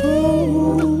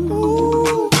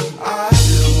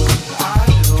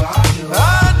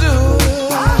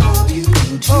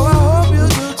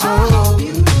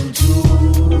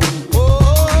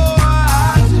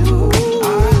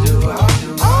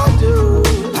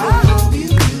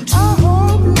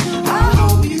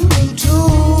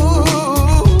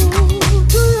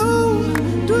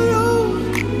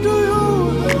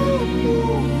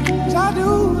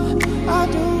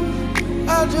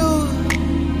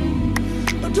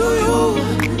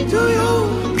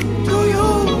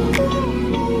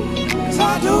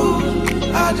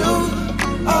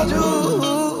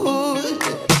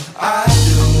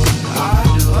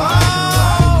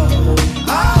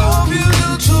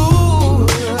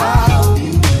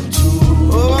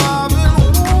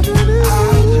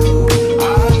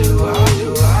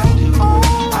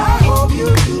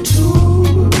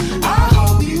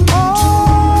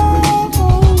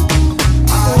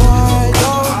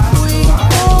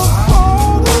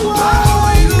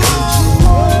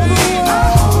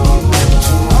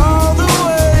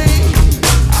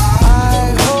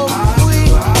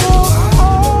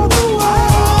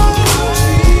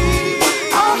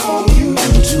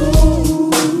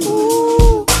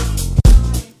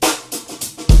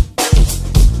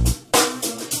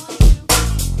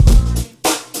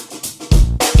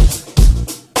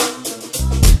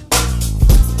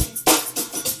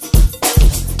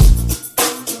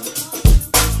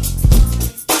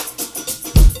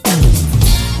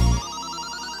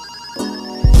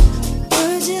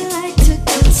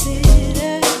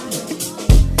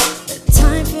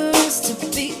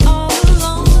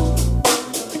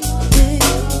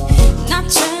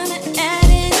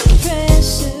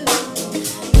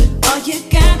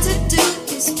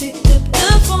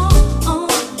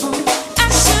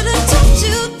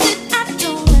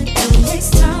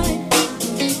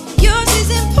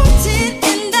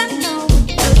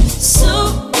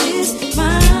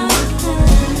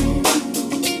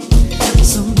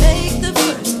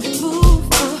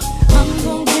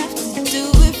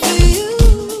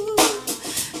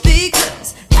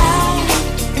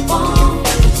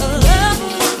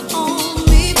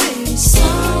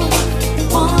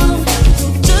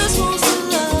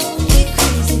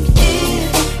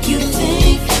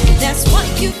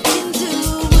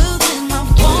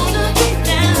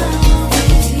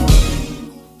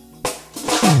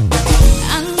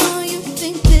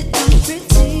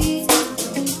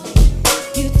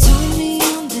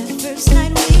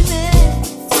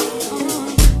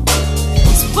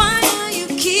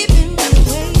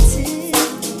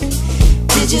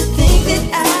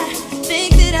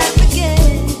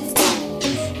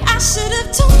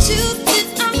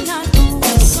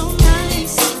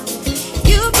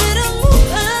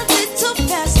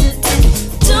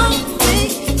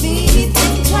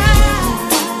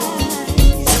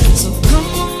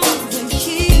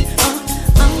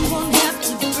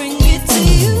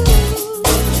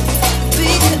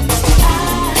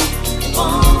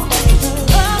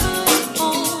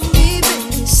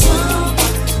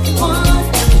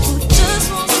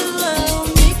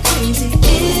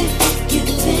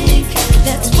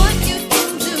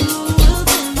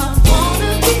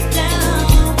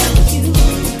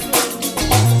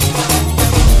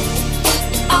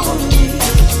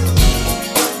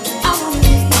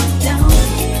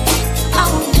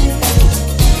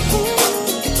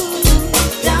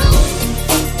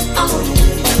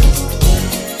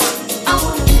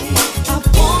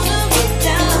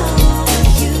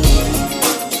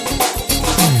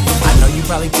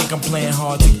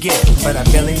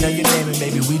me,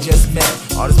 maybe we just met.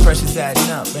 All this pressure's adding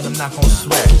up, and I'm not gonna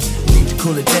sweat. Need to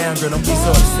cool it down, girl, don't be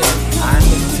so upset. I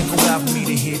know it took a while for me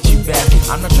to hit you back.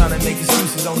 I'm not trying to make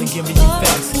excuses, only giving you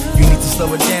facts. You need to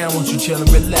slow it down, won't you chill and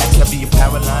relax? I'll be your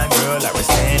power line, girl, like we're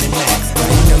standing max.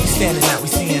 You know you standing out, we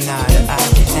seeing eye to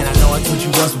eye. And I know I told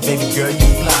you once, but baby girl, you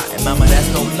fly. And mama, that's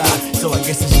no lie, so I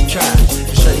guess I should try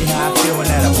to show you how I feel when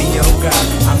that I'll be your guy.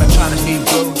 I'm not trying to be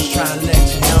rude, just trying to let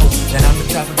you know that I'm the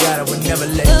type of guy that would never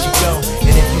let you go.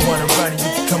 And if you wanna run, you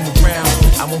can come around.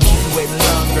 I won't keep you waiting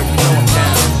long, girl, you know I'm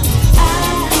down.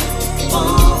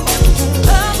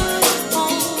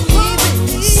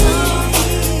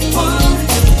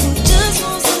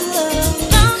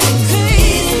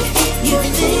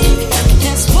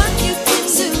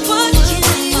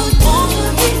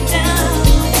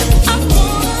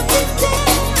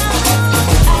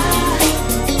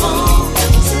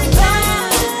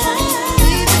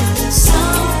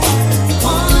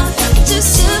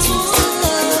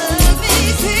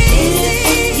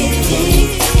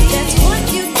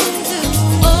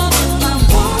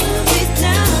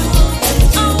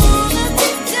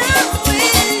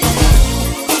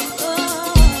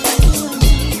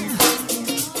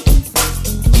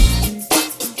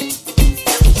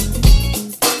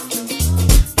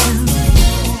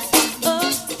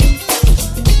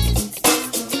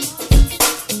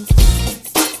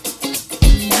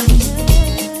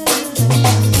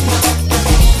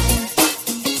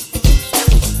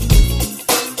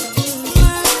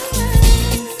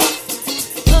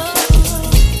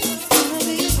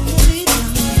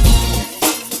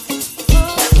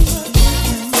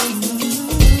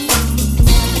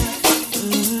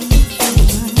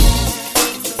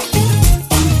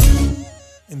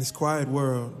 Quiet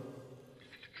world,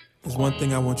 there's one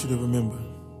thing I want you to remember.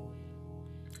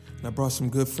 And I brought some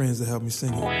good friends to help me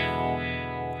sing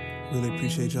it. Really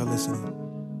appreciate y'all listening.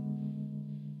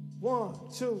 1,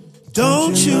 2.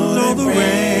 Don't you know the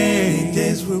rainy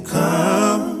days will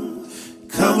come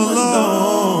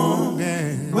along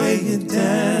and weigh you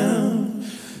down?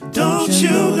 Don't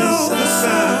you know the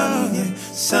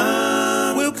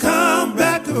sun will come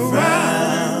back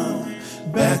around,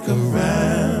 back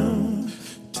around?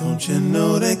 Don't you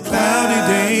know that cloudy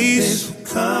days will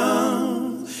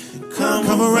come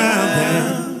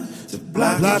around to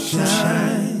block your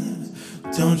shine?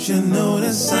 Don't you know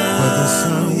that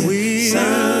sun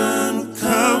will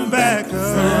come back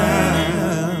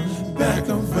around, back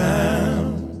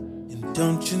around? And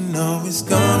don't you know it's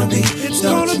gonna be,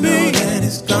 don't you know that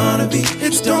it's gonna be,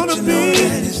 don't you know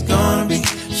that it's gonna be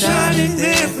shining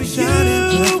there for you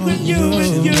and you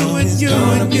and you and you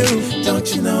and you.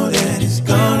 Don't you know that it's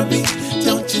gonna be,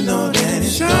 don't you know that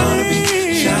it's gonna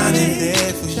be shining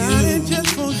there for you, just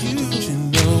for you. Don't you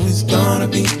know it's gonna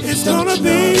be, it's gonna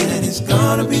be, that it's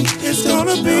gonna be, it's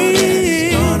gonna be,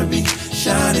 it's gonna be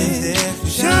shining there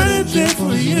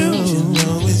for you. Don't you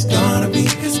know it's gonna be,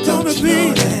 it's gonna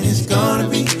be, that it's gonna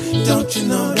be, don't you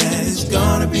know that it's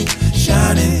gonna be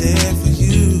shining there for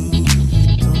you.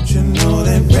 Don't you know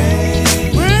that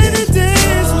rainy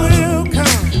days will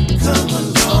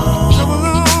come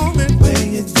along and weigh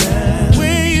you down,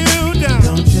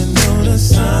 Don't you know the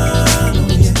sun, oh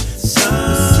yeah,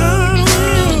 sun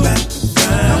will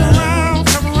come around,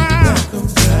 back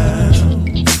around.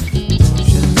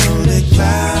 Don't you know that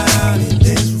cloudy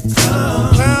days will come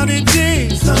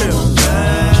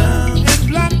around and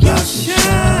block your shine? Don't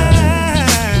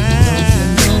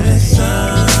you know that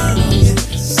sun, oh yeah,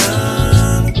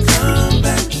 sun will come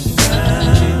back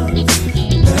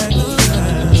around, back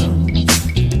around.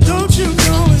 Don't you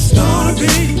know it's gonna be,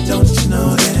 don't you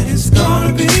know that it's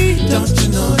gonna be, don't you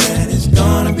know that it's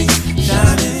gonna be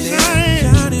shining,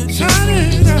 shining,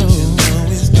 shining. Don't you know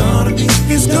it's gonna be,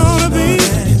 it's gonna be,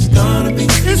 it's gonna be,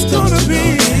 it's gonna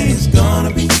be, it's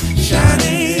gonna be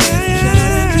shining,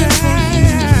 shining.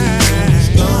 It's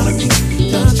gonna be,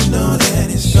 don't you know that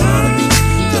it's gonna be,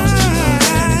 don't you know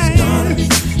that it's gonna be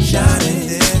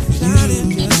shining, shining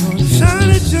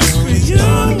just for you.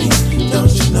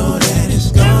 Don't you know that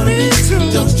it's gonna be,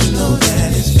 don't you know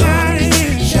that it's gonna be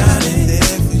shining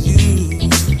there for you.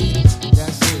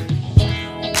 That's it.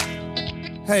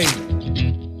 Hey,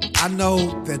 I know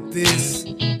that this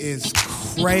is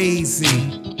crazy,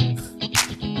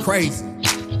 crazy,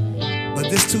 but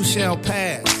this too shall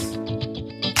pass,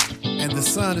 and the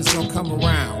sun is gonna come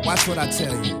around. Watch what I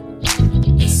tell you.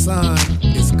 The sun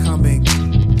is coming